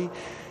priority,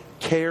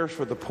 cares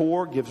for the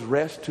poor, gives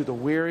rest to the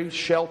weary,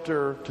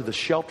 shelter to the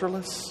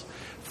shelterless,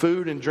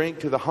 food and drink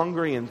to the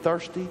hungry and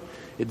thirsty.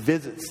 It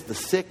visits the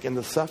sick and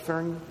the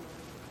suffering.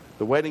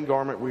 The wedding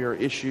garment we are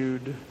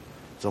issued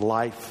is a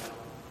life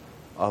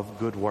of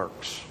good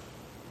works.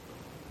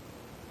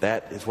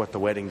 That is what the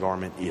wedding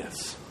garment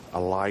is, a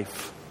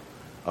life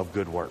of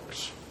good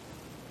works.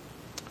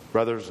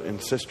 Brothers and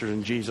sisters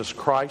in Jesus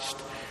Christ,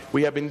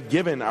 we have been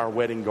given our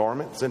wedding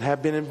garments and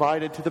have been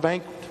invited to the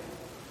banquet.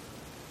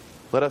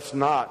 Let us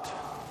not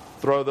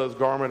throw those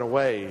garments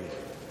away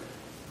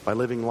by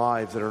living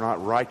lives that are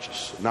not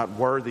righteous, not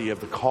worthy of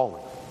the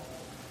calling.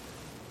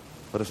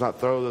 Let us not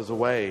throw those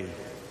away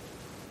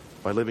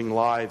by living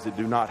lives that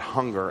do not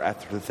hunger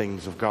after the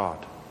things of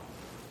God.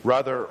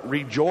 Rather,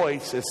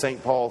 rejoice, as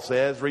St. Paul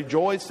says,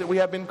 rejoice that we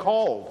have been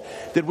called,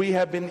 that we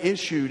have been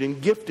issued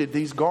and gifted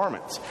these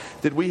garments,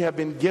 that we have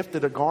been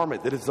gifted a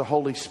garment that is the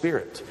Holy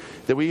Spirit,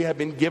 that we have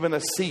been given a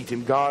seat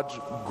in God's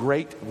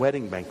great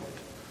wedding banquet.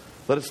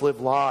 Let us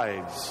live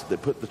lives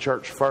that put the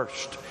church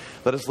first.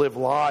 Let us live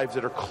lives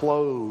that are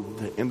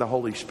clothed in the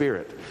Holy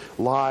Spirit,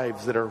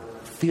 lives that are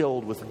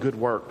filled with good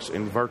works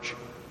and virtue.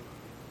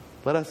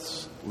 Let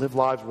us live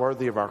lives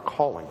worthy of our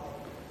calling.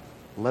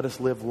 Let us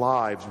live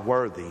lives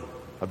worthy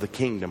of the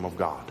kingdom of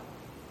God.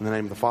 In the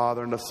name of the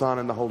Father, and the Son,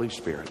 and the Holy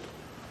Spirit.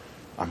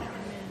 Amen.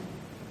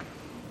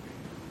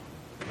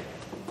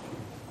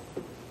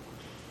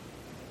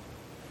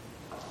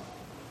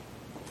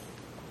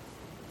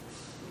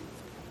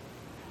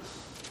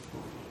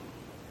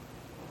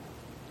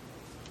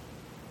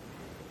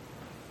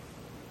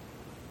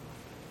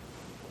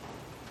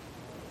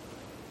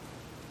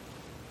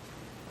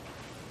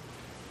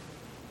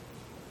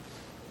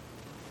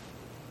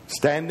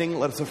 Standing,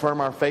 let us affirm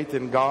our faith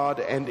in God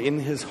and in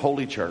His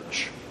holy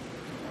church.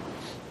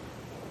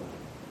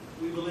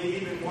 We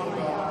believe in one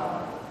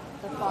God,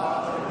 the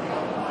Father, the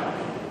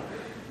Almighty,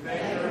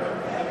 maker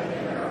of heaven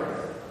and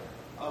earth,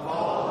 of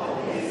all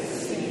that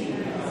is seen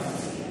and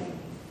unseen.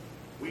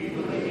 We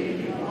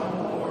believe in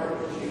one Lord,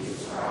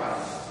 Jesus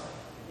Christ,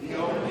 the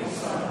only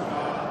Son of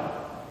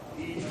God,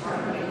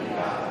 eternally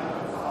begotten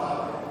of the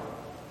Father,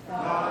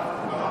 God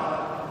of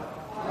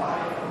God,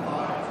 light of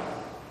light,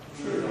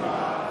 true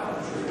God,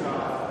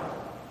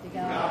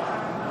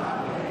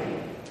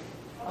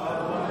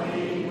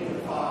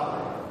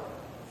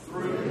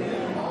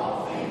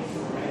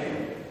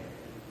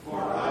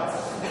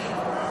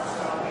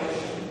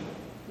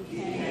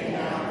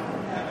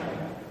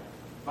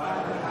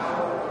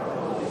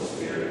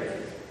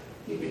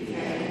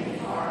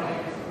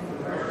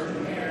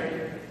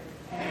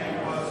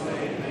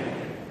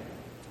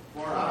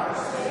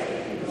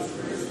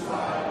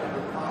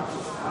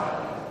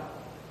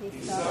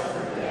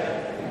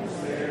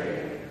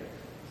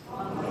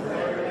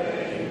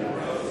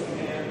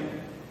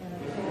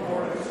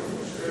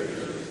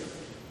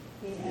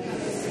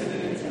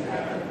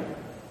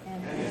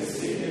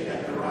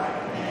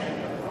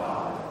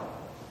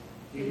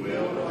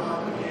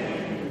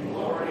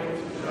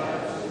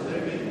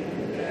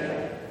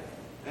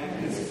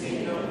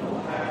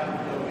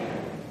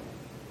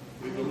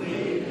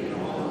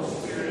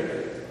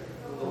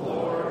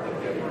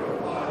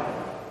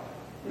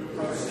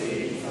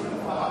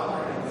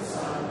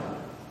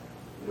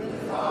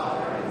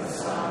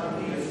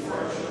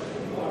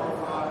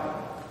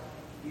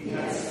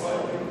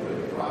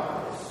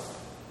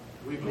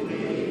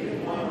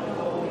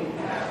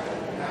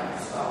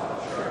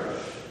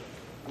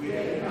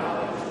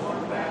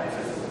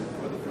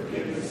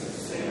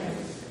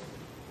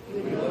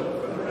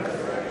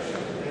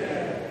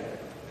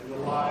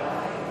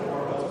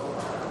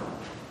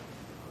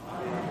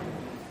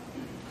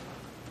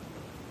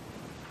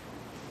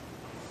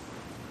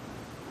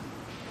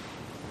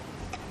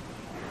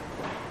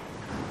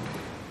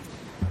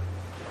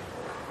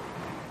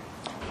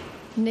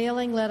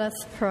 Kneeling, let us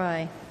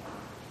pray.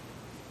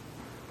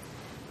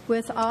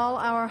 With all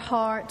our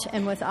heart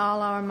and with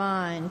all our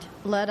mind,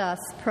 let us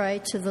pray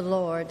to the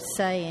Lord,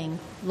 saying,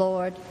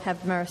 Lord,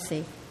 have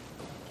mercy.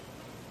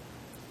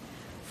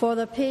 For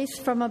the peace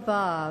from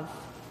above,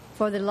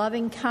 for the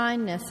loving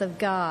kindness of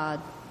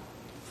God,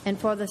 and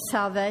for the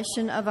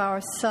salvation of our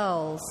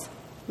souls,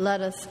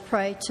 let us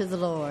pray to the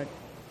Lord.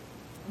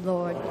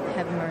 Lord,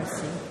 have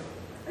mercy.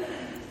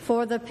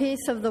 For the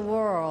peace of the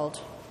world,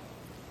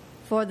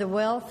 for the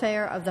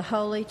welfare of the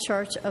Holy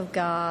Church of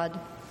God,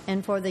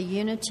 and for the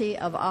unity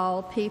of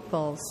all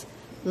peoples,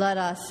 let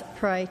us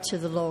pray to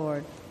the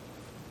Lord.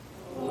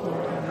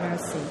 Lord, have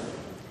mercy.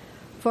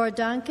 For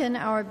Duncan,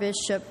 our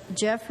bishop,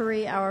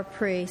 Jeffrey, our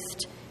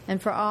priest,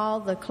 and for all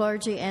the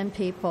clergy and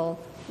people,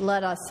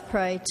 let us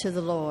pray to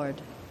the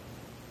Lord.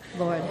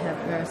 Lord,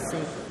 have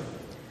mercy.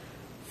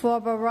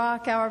 For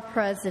Barack, our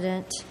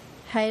president,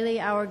 Haley,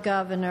 our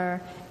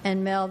governor,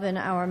 and Melvin,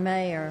 our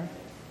mayor,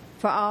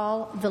 for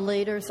all the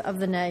leaders of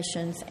the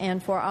nations,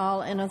 and for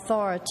all in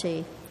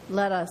authority,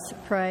 let us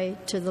pray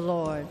to the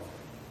Lord.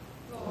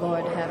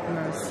 Lord, have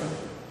mercy.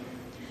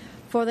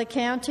 For the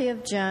county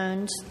of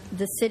Jones,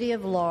 the city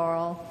of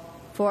Laurel,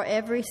 for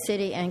every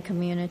city and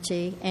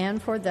community,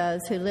 and for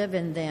those who live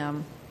in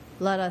them,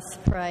 let us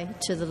pray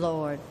to the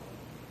Lord.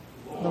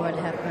 Lord,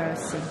 have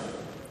mercy.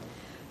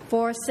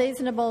 For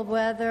seasonable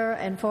weather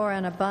and for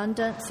an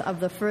abundance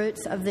of the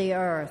fruits of the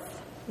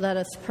earth, let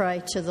us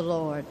pray to the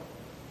Lord.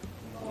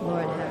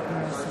 Lord, have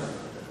mercy.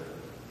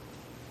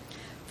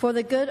 For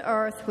the good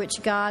earth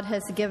which God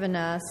has given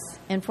us,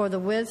 and for the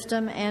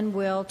wisdom and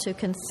will to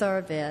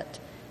conserve it,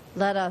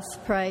 let us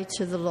pray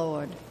to the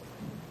Lord.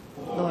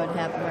 Lord,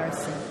 have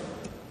mercy.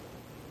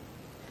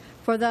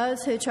 For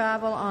those who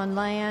travel on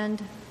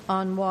land,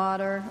 on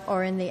water,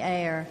 or in the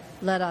air,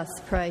 let us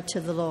pray to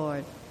the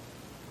Lord.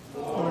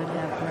 Lord,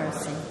 have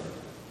mercy.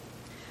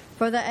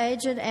 For the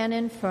aged and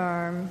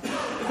infirm,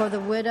 for the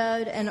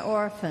widowed and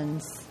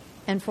orphans,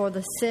 and for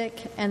the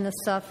sick and the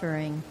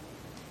suffering,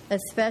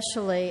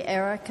 especially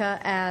Erica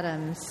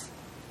Adams,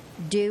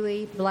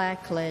 Dewey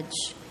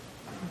Blackledge,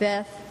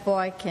 Beth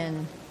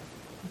Boykin,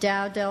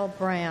 Dowdell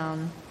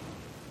Brown,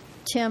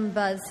 Tim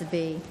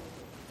Busby,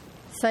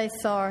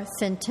 Cesar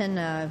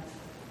Centeno,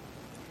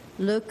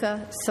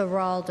 Luca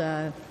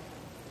Serraldo,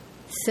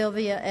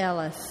 Sylvia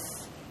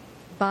Ellis,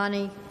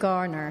 Bonnie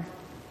Garner,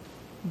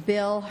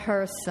 Bill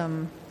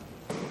Hersom,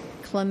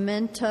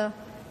 Clementa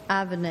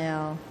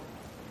Avenel,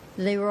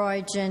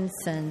 Leroy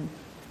Jensen,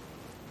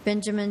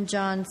 Benjamin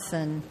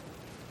Johnson,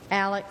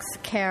 Alex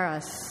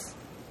Karras,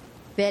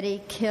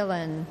 Betty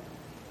Killen,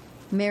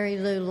 Mary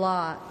Lou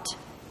Lott,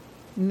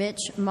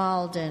 Mitch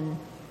Malden,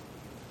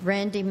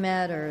 Randy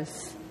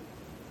Metters,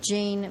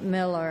 Jean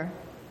Miller,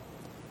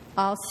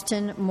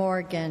 Austin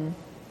Morgan,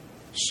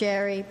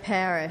 Sherry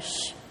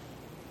Parrish,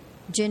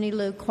 Jenny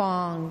Lou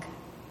Kwong,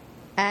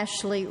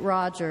 Ashley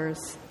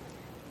Rogers,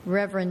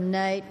 Reverend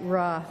Nate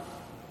Ruff,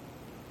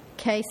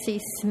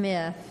 Casey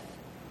Smith,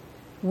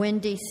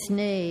 Wendy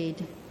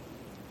Sneed,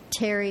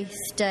 Terry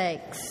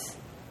Stakes,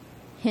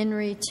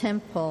 Henry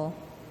Temple,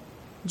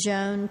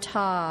 Joan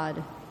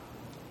Todd,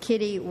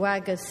 Kitty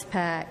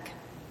Wagaspak,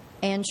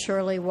 and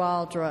Shirley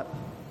Waldrop,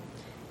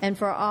 and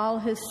for all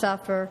who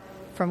suffer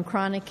from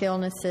chronic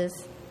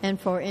illnesses, and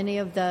for any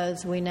of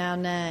those we now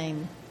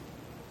name.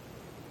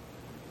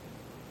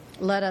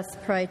 Let us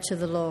pray to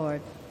the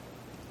Lord.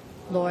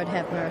 Lord,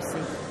 have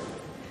mercy.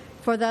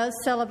 For those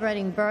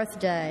celebrating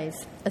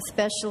birthdays,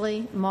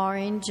 especially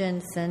Maureen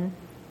Jensen,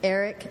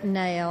 Eric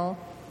Nail,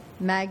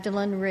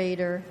 Magdalene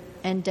Reeder,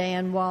 and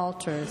Dan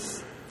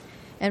Walters,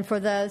 and for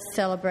those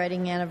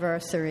celebrating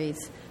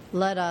anniversaries,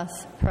 let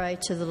us pray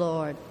to the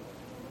Lord.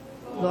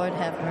 Lord,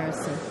 have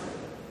mercy.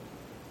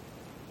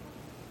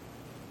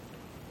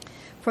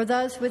 For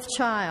those with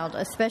child,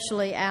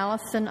 especially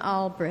Allison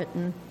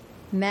Albritton,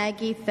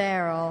 Maggie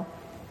Farrell,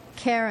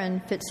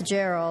 Karen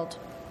Fitzgerald,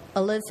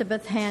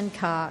 Elizabeth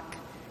Hancock,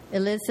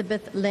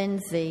 Elizabeth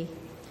Lindsay,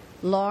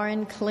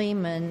 Lauren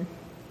Kleeman,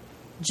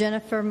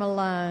 Jennifer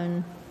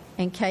Malone,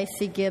 and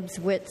Casey Gibbs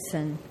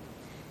Whitson,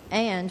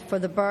 and for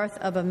the birth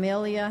of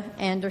Amelia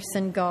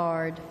Anderson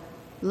Guard,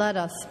 let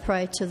us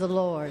pray to the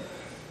Lord.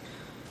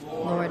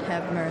 Lord,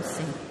 have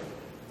mercy.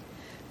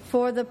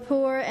 For the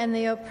poor and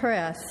the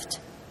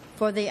oppressed,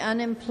 for the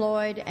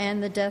unemployed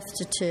and the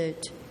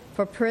destitute,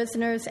 for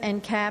prisoners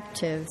and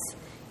captives,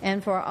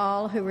 and for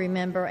all who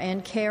remember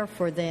and care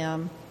for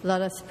them,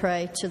 let us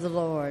pray to the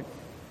Lord.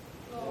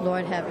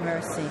 Lord, have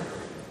mercy.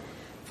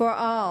 For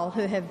all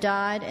who have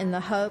died in the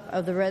hope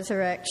of the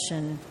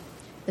resurrection,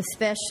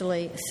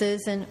 especially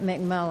Susan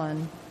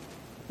McMillan,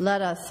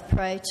 let us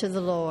pray to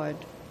the Lord.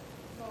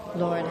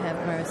 Lord,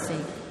 have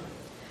mercy.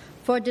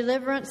 For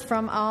deliverance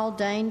from all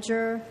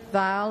danger,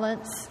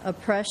 violence,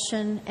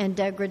 oppression, and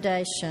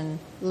degradation,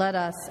 let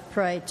us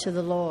pray to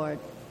the Lord.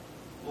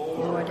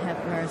 Lord,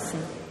 have mercy.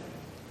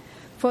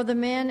 For the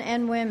men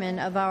and women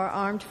of our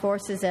armed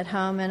forces at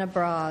home and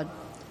abroad,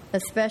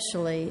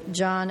 especially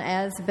John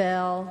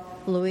Asbell,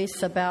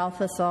 Louisa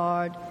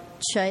Balthazard,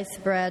 Chase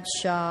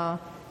Bradshaw,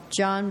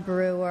 John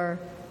Brewer,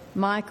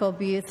 Michael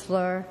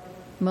Buthler,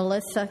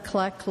 Melissa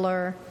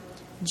Kleckler,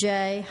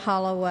 Jay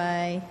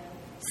Holloway,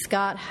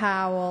 Scott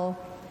Howell,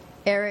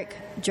 Eric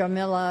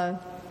Jamillo,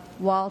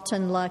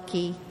 Walton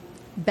Lucky,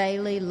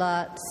 Bailey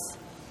Lutz,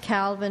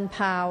 Calvin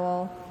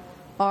Powell,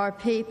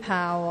 R.P.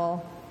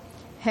 Powell,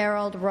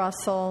 Harold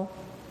Russell,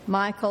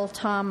 Michael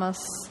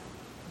Thomas,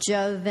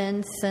 Joe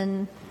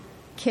Vinson,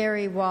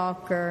 Kerry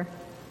Walker,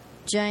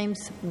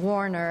 James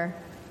Warner,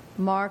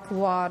 Mark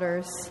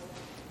Waters,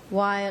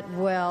 Wyatt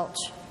Welch,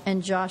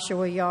 and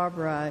Joshua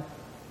Yarbrough.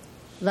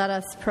 Let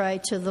us pray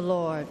to the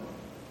Lord.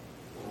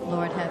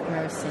 Lord, have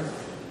mercy.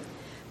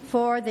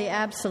 For the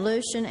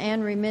absolution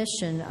and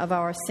remission of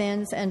our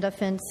sins and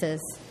offenses,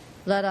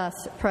 let us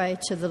pray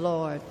to the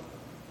Lord.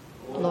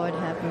 Lord,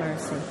 have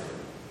mercy.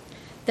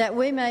 That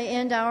we may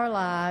end our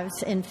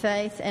lives in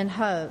faith and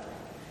hope,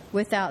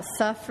 without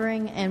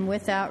suffering and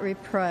without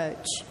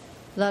reproach,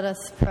 let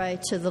us pray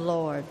to the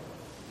Lord.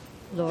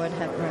 Lord,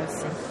 have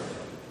mercy.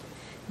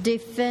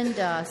 Defend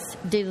us,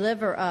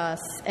 deliver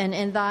us, and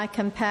in thy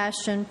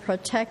compassion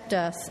protect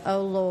us,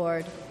 O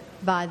Lord,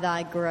 by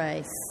thy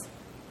grace.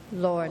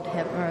 Lord,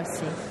 have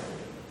mercy.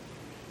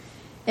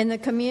 In the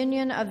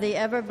communion of the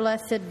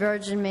ever-blessed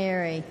Virgin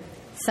Mary,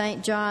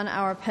 St. John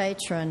our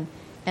patron,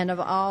 and of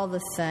all the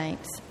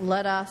saints,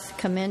 let us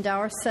commend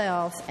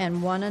ourselves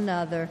and one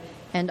another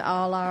and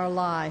all our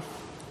life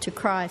to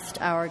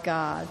Christ our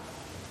God.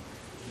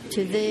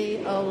 To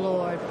thee, O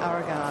Lord,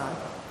 our God.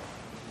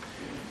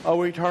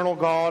 O eternal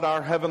God,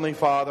 our heavenly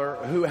Father,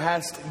 who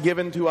hast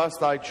given to us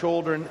thy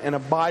children an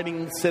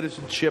abiding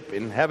citizenship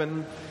in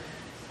heaven,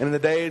 and in the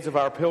days of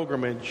our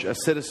pilgrimage a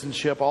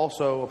citizenship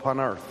also upon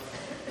earth,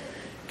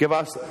 give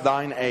us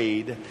thine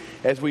aid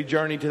as we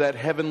journey to that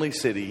heavenly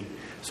city,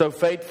 so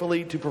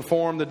faithfully to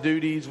perform the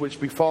duties which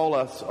befall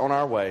us on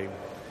our way,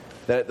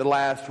 that at the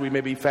last we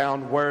may be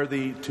found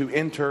worthy to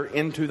enter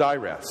into thy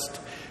rest.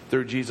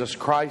 Through Jesus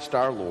Christ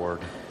our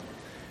Lord.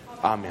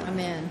 Amen.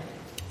 Amen.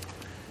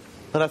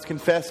 Let us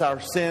confess our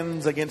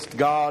sins against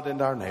God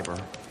and our neighbor.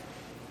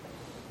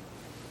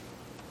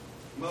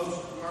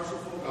 Most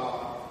merciful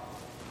God,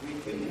 we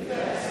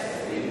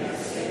confess that we have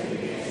sinned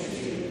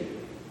against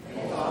you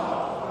in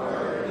thought,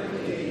 word,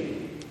 and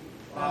deed,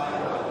 by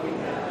what we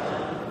have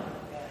done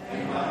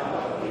and by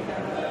what we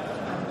have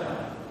left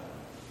undone.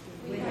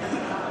 We have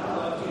not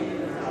loved you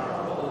with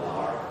our whole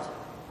heart.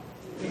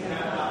 We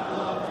have not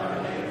loved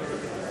our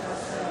neighbors as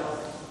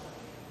ourselves.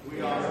 We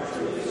are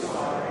truly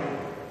sorry,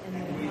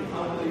 and we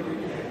humbly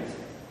repent.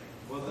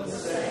 For the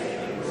sake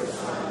of your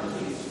Son,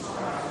 Jesus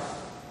Christ,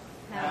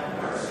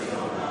 have mercy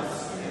on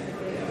us and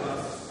forgive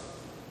us,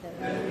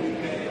 that we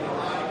may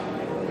delight in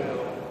your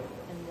will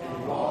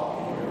and walk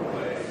in your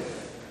ways,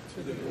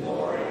 to the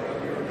glory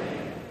of your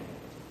name.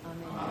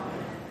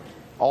 Amen.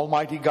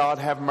 Almighty God,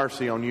 have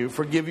mercy on you,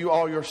 forgive you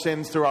all your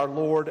sins through our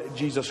Lord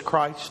Jesus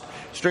Christ,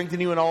 strengthen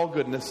you in all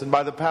goodness, and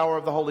by the power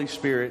of the Holy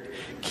Spirit,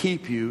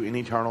 keep you in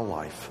eternal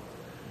life.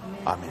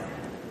 Amen.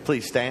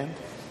 Please stand.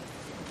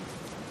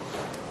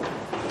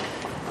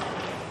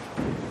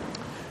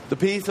 The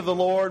peace of the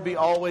Lord be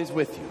always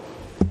with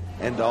you,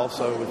 and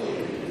also with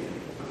you.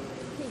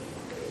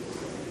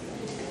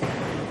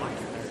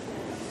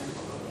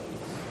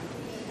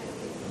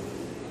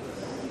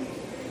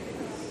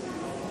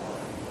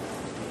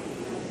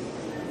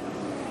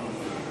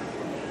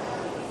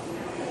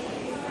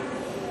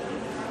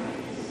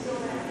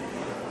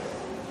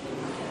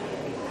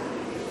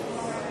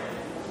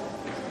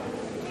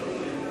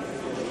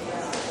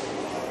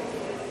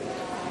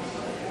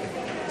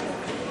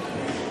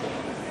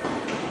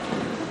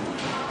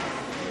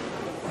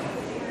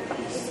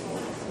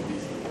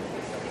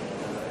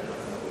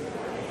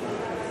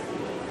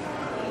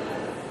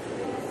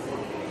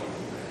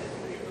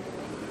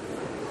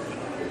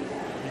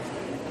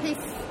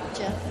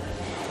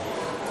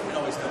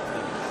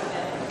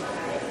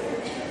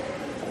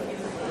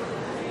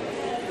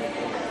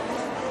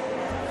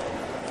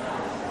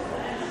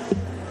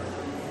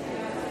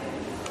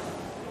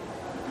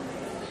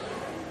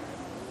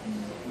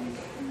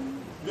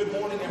 Good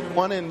morning,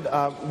 everyone, and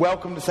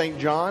welcome to St.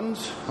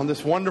 John's on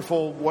this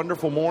wonderful,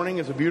 wonderful morning.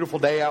 It's a beautiful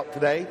day out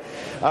today.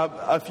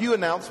 A few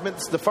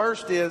announcements. The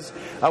first is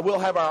we'll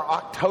have our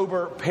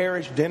October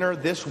parish dinner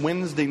this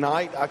Wednesday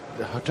night,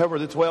 October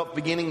the 12th,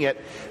 beginning at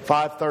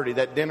 5:30.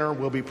 That dinner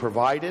will be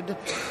provided.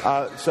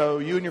 So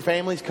you and your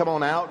families come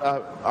on out.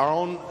 Our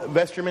own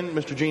vestryman,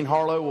 Mr. Gene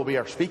Harlow, will be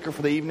our speaker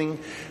for the evening.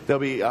 There'll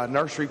be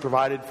nursery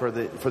provided for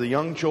the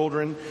young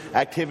children,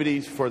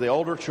 activities for the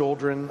older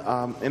children,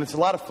 and it's a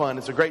lot of fun.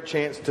 It's a great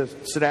chance to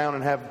sit down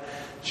and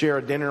share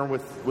a dinner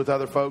with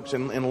other folks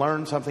and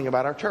learn something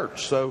about our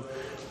church. So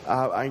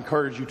I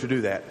encourage you to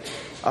do that.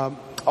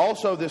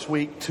 Also this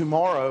week,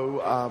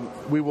 tomorrow,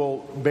 we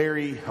will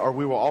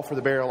offer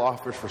the burial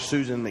offers for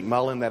Susan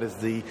McMullen. That is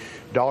the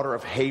daughter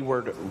of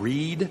Hayward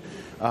Reed.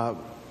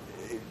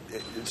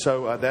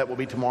 So that will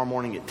be tomorrow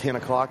morning at 10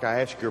 o'clock.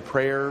 I ask your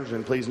prayers,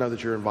 and please know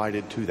that you're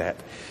invited to that.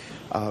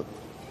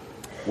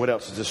 What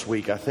else is this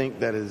week? I think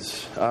that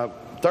is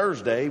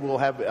Thursday. We'll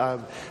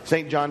have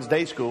St. John's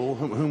Day School,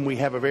 whom we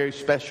have a very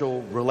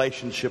special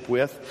relationship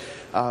with.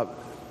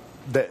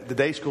 the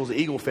day school's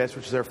Eagle Fest,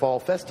 which is their fall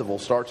festival,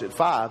 starts at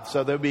 5.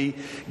 So there'll be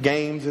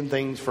games and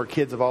things for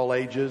kids of all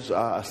ages,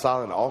 a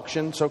silent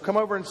auction. So come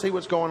over and see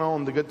what's going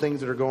on, the good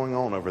things that are going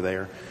on over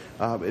there.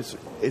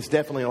 It's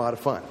definitely a lot of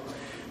fun.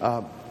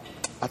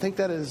 I think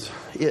that is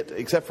it,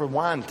 except for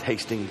wine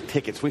tasting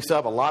tickets. We still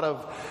have a lot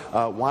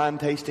of wine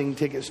tasting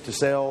tickets to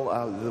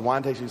sell. The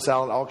wine tasting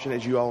silent auction,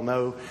 as you all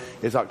know,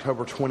 is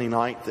October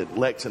 29th at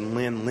Lex and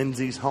Lynn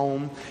Lindsay's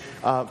home.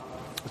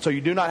 So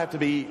you do not have to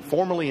be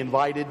formally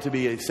invited to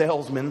be a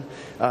salesman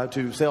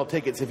to sell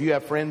tickets. If you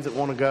have friends that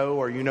want to go,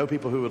 or you know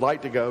people who would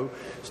like to go,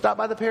 stop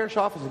by the parish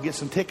office and get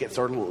some tickets,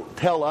 or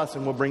tell us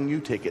and we'll bring you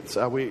tickets.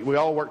 We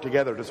all work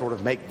together to sort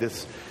of make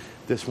this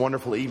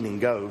wonderful evening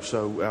go.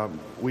 So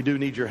we do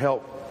need your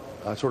help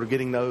sort of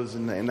getting those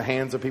in the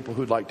hands of people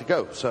who'd like to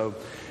go. So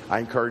I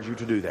encourage you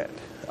to do that.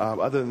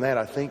 Other than that,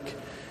 I think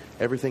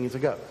everything is a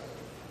go.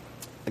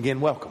 Again,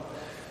 welcome.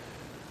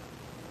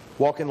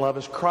 Walk in love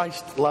as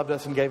Christ loved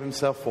us and gave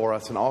himself for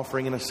us, an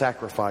offering and a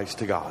sacrifice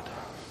to God.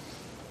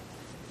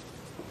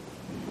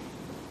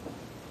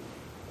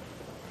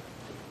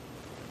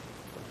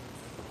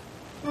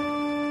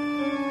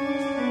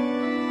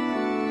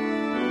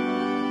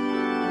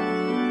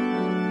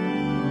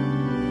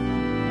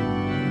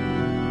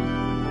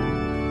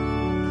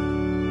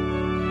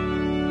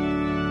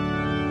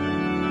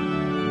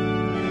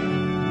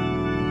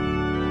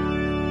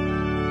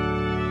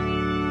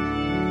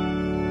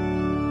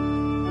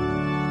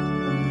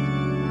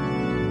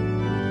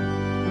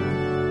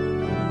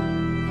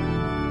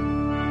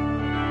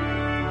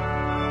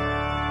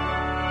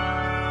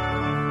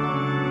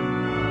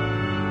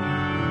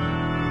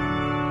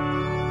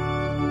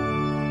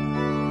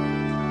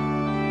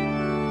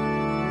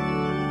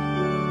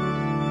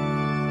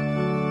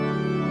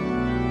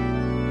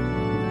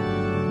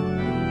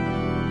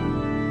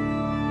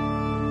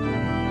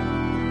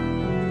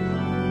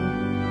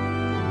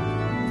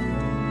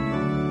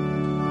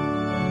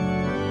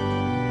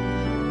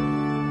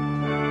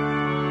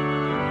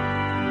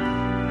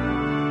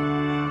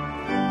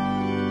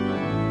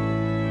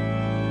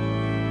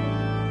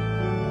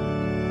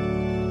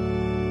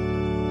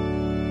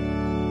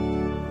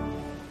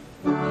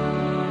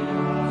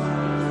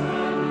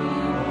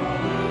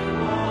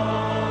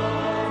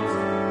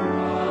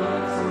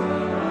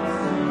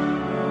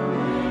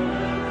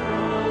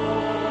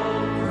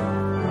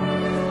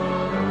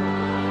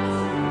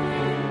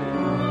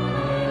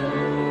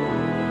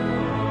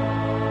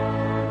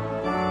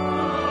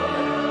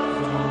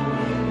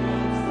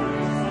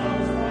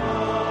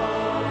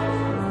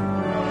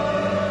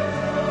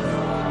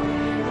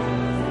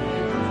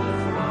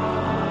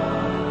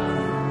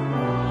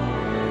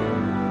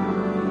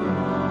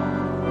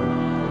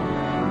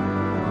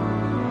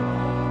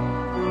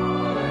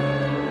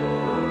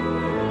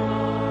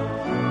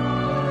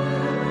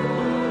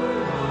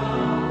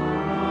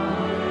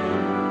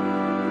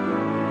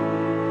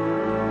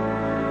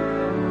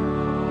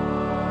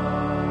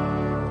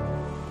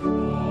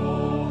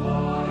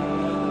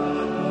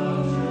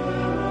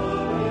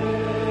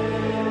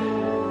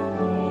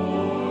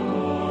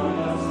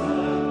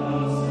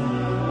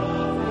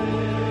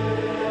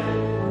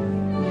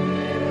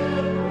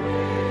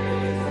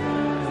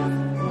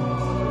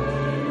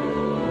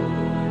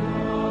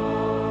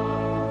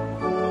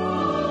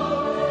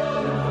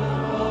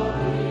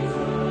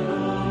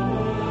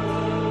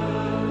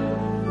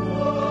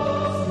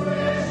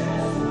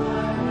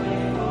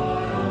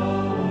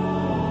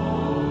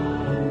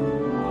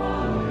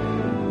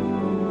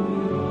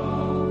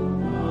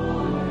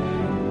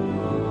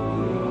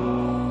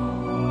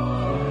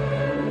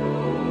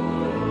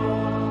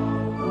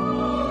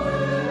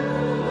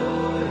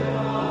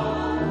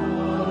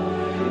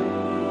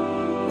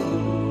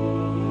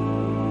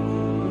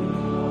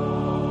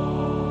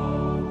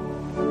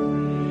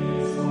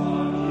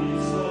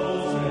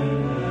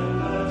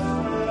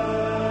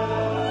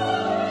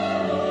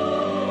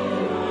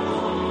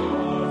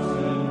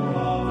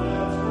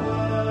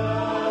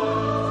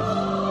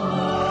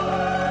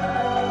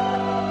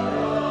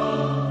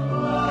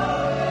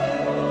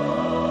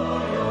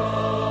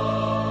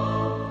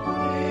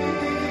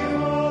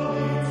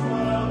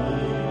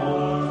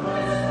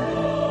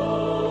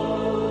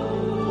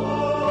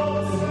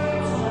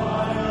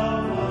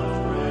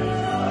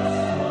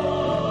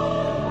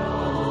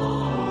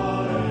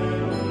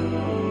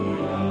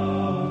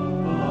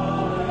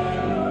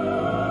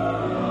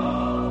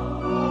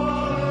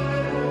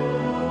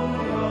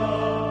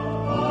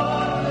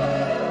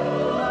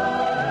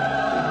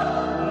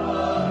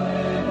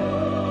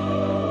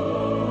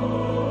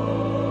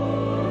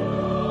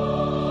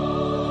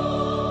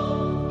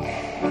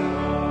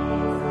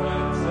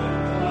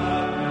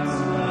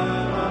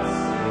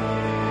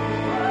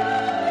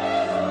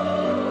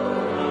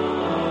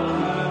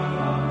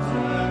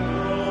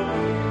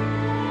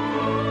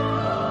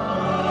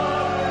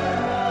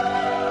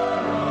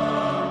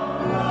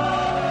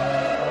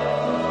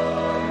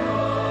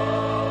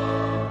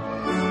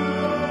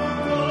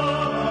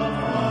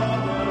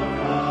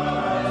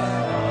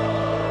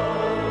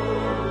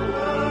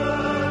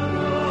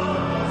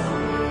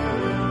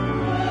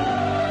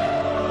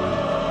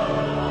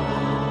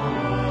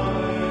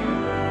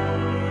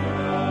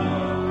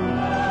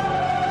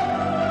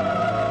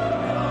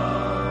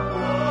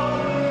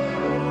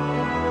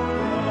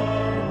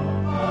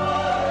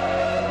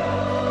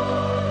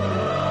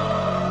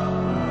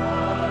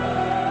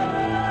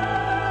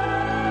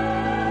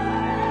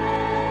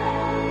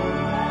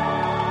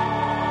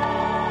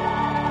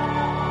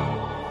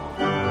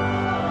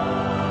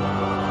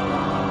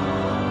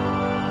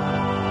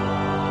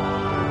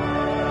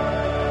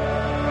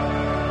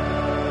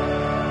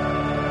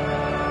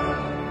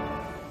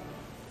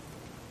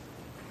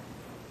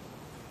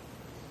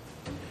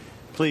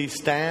 Please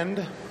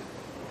stand.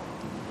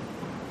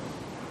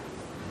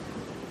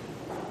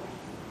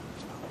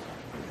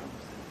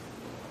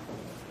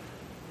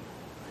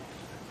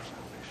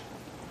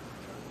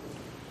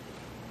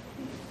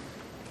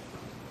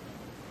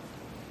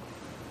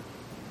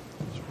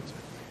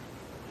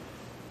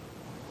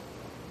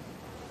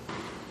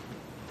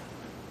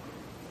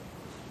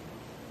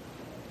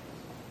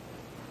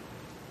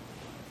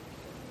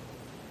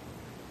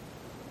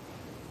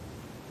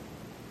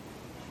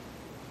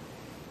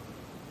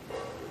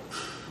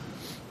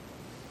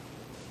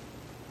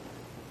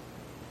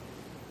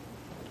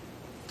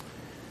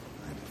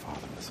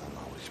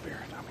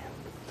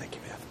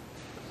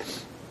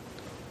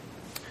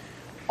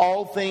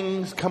 All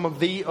things come of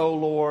thee, O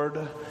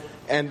Lord,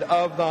 and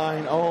of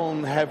thine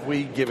own have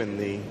we given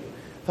thee.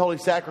 The holy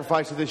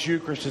sacrifice of this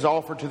Eucharist is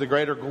offered to the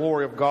greater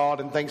glory of God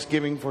and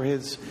thanksgiving for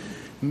his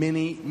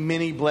many,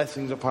 many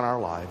blessings upon our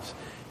lives.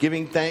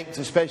 Giving thanks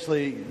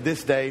especially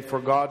this day for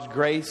God's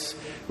grace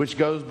which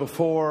goes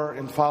before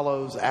and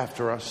follows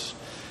after us.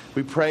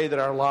 We pray that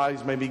our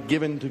lives may be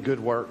given to good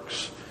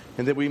works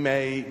and that we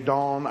may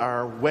don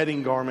our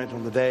wedding garment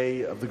on the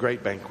day of the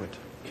great banquet.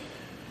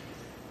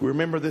 We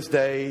remember this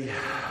day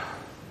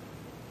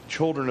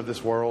children of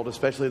this world,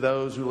 especially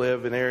those who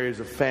live in areas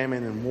of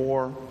famine and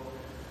war.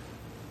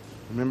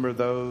 Remember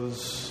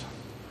those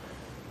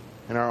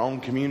in our own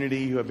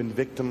community who have been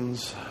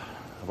victims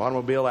of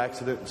automobile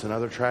accidents and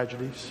other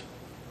tragedies.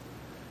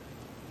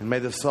 And may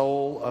the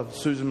soul of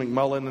Susan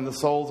McMullen and the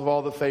souls of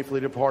all the faithfully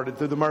departed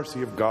through the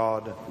mercy of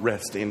God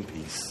rest in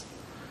peace.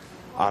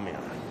 Amen.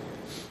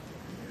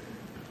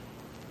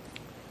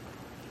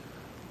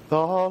 The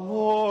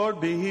Lord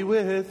be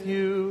with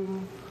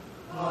you.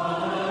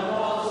 And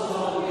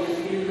also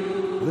with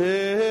you.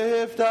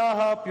 Lift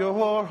up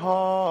your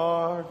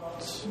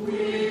hearts. We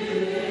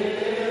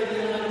lift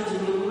them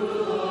to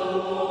the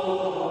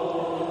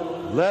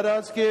Lord. Let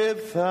us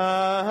give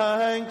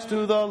thanks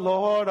to the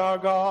Lord our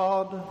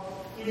God.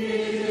 It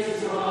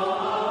is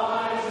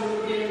right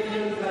to give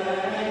him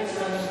thanks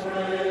and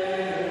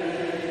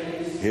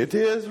praise. It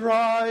is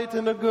right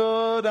and a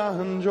good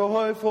and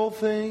joyful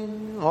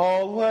thing,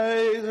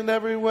 always and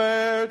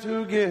everywhere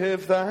to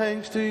give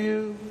thanks to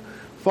you,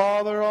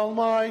 Father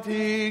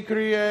Almighty,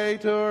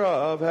 Creator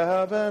of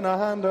heaven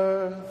and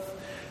earth,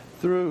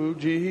 through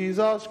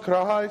Jesus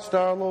Christ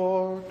our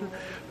Lord,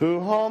 who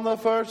on the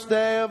first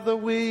day of the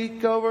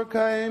week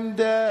overcame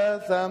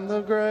death and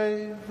the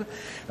grave,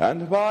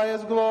 and by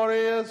his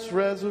glorious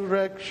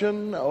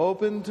resurrection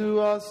opened to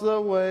us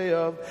the way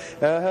of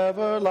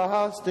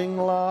everlasting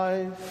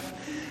life.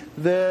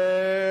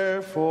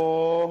 Therefore,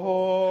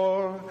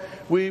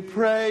 we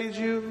praise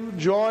you,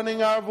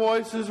 joining our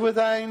voices with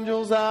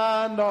angels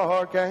and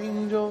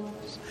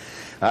archangels,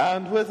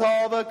 and with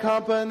all the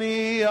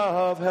company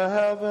of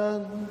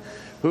heaven,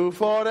 who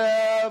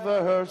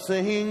forever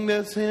sing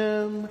this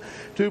hymn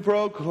to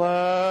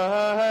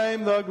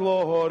proclaim the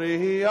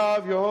glory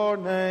of your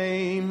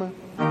name.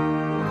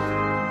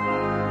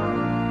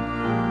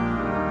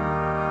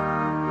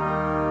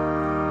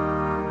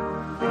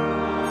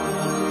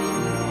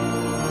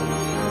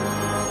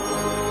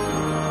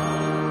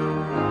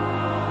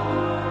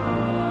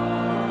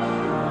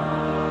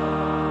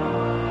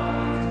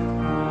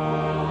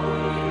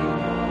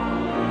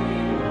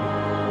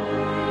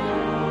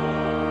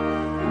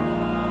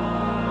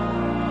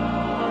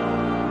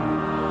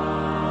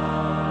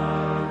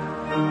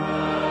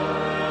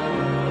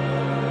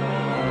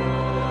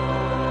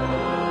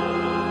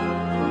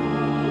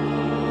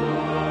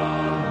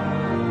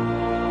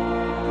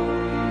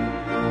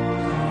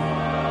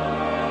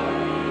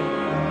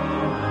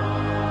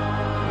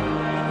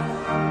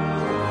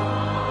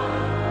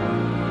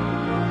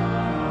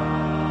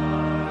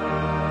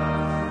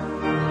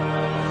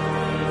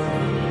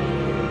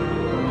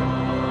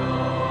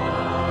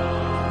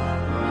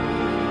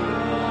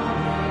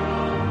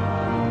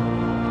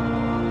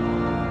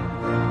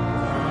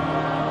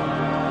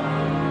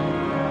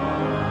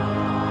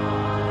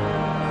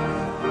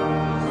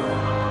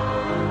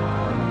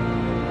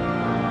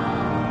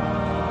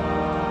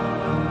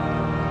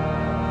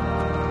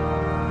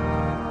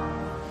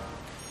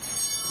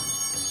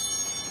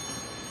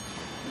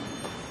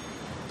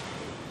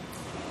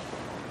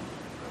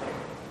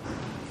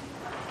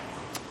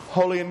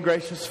 Holy and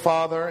gracious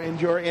Father, in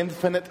your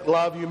infinite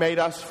love you made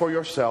us for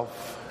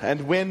yourself.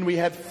 And when we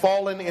had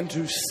fallen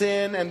into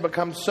sin and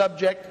become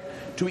subject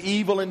to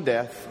evil and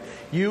death,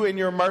 you in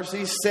your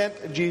mercy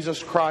sent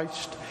Jesus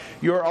Christ,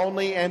 your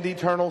only and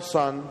eternal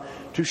Son,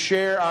 to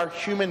share our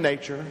human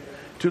nature,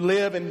 to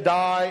live and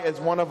die as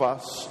one of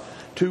us,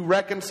 to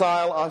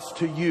reconcile us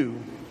to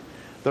you,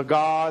 the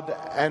God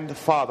and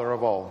Father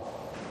of all.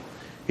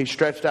 He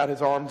stretched out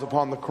his arms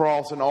upon the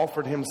cross and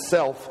offered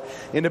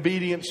himself in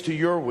obedience to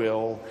your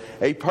will,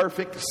 a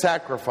perfect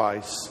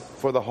sacrifice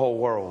for the whole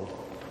world.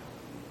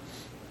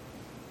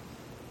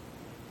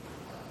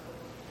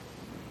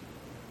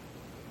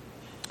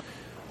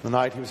 The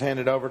night he was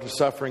handed over to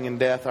suffering and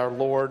death, our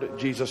Lord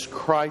Jesus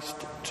Christ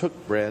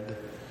took bread,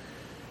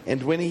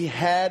 and when he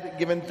had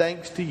given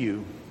thanks to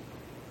you,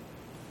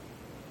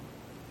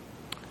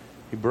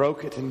 He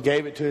broke it and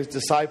gave it to his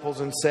disciples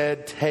and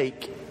said,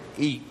 "Take,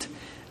 eat.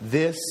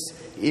 This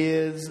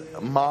is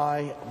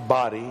my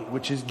body,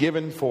 which is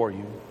given for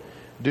you.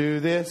 Do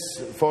this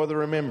for the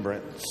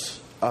remembrance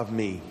of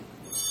me."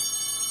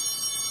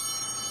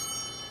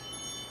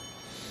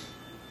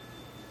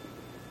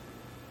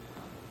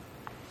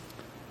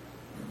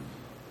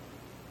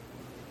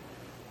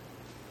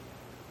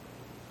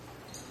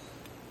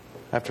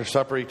 After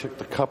supper, he took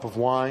the cup of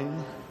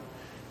wine,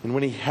 and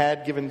when he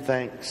had given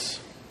thanks,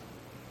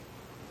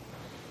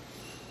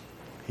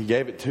 he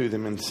gave it to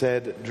them and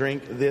said,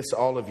 "Drink this,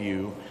 all of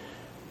you.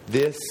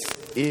 This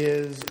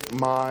is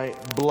my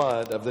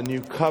blood of the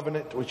new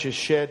covenant, which is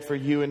shed for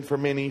you and for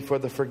many for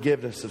the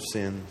forgiveness of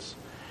sins.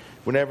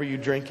 Whenever you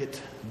drink it,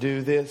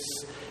 do this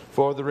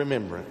for the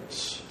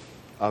remembrance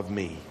of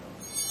me."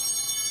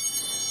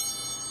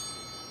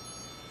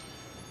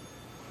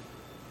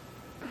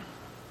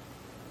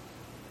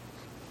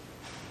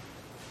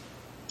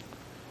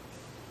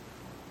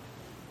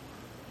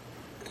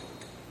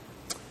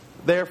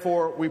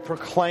 Therefore, we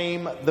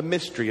proclaim the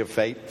mystery of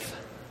faith.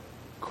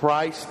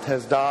 Christ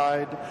has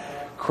died.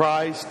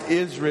 Christ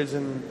is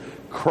risen.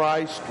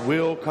 Christ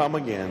will come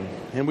again.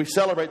 And we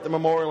celebrate the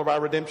memorial of our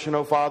redemption,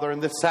 O Father, in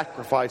this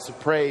sacrifice of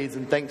praise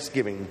and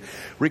thanksgiving.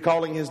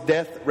 Recalling his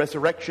death,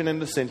 resurrection,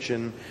 and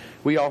ascension,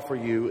 we offer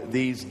you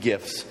these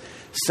gifts.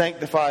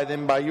 Sanctify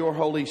them by your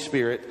Holy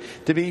Spirit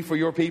to be for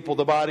your people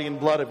the body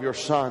and blood of your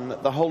Son,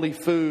 the holy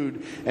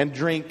food and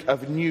drink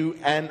of new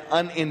and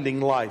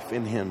unending life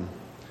in him.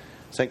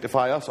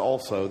 Sanctify us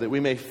also, that we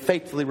may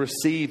faithfully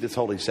receive this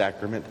holy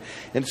sacrament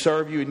and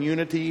serve you in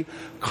unity,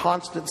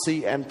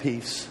 constancy, and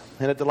peace.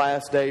 And at the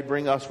last day,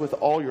 bring us with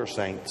all your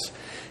saints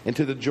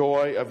into the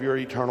joy of your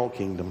eternal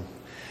kingdom.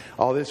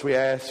 All this we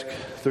ask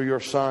through your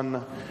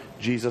Son,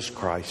 Jesus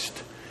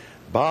Christ.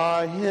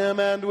 By him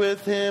and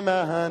with him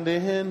and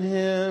in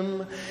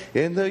him,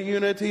 in the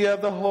unity of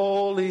the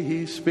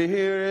Holy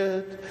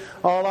Spirit,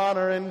 all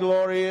honor and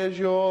glory is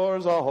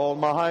yours,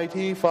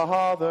 Almighty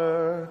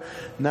Father,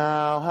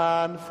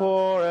 now and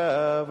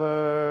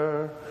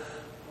forever.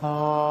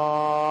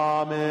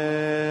 Amen.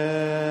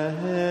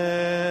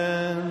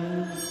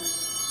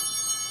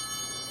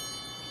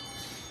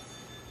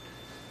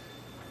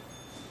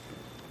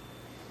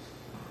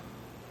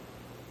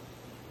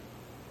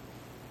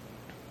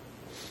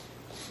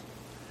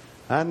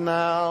 And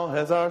now,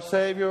 as our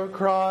Savior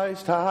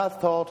Christ hath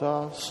taught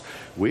us,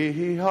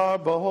 we are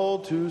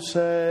bold to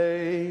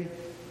say,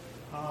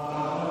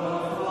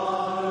 Our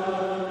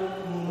Father,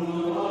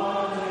 who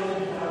art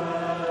in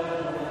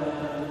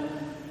heaven,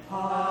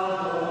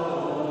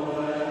 hallowed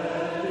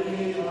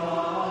be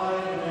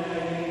thy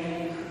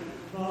name.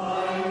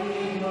 Thy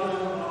kingdom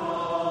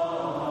come,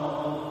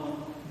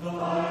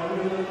 thy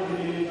will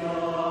be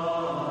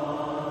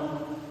done,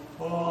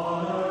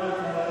 on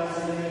earth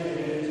as it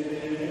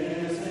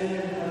is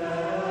in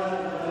heaven.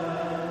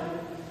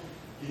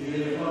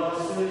 Give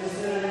us this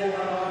day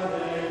our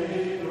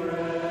daily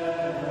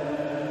bread,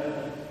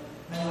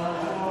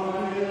 and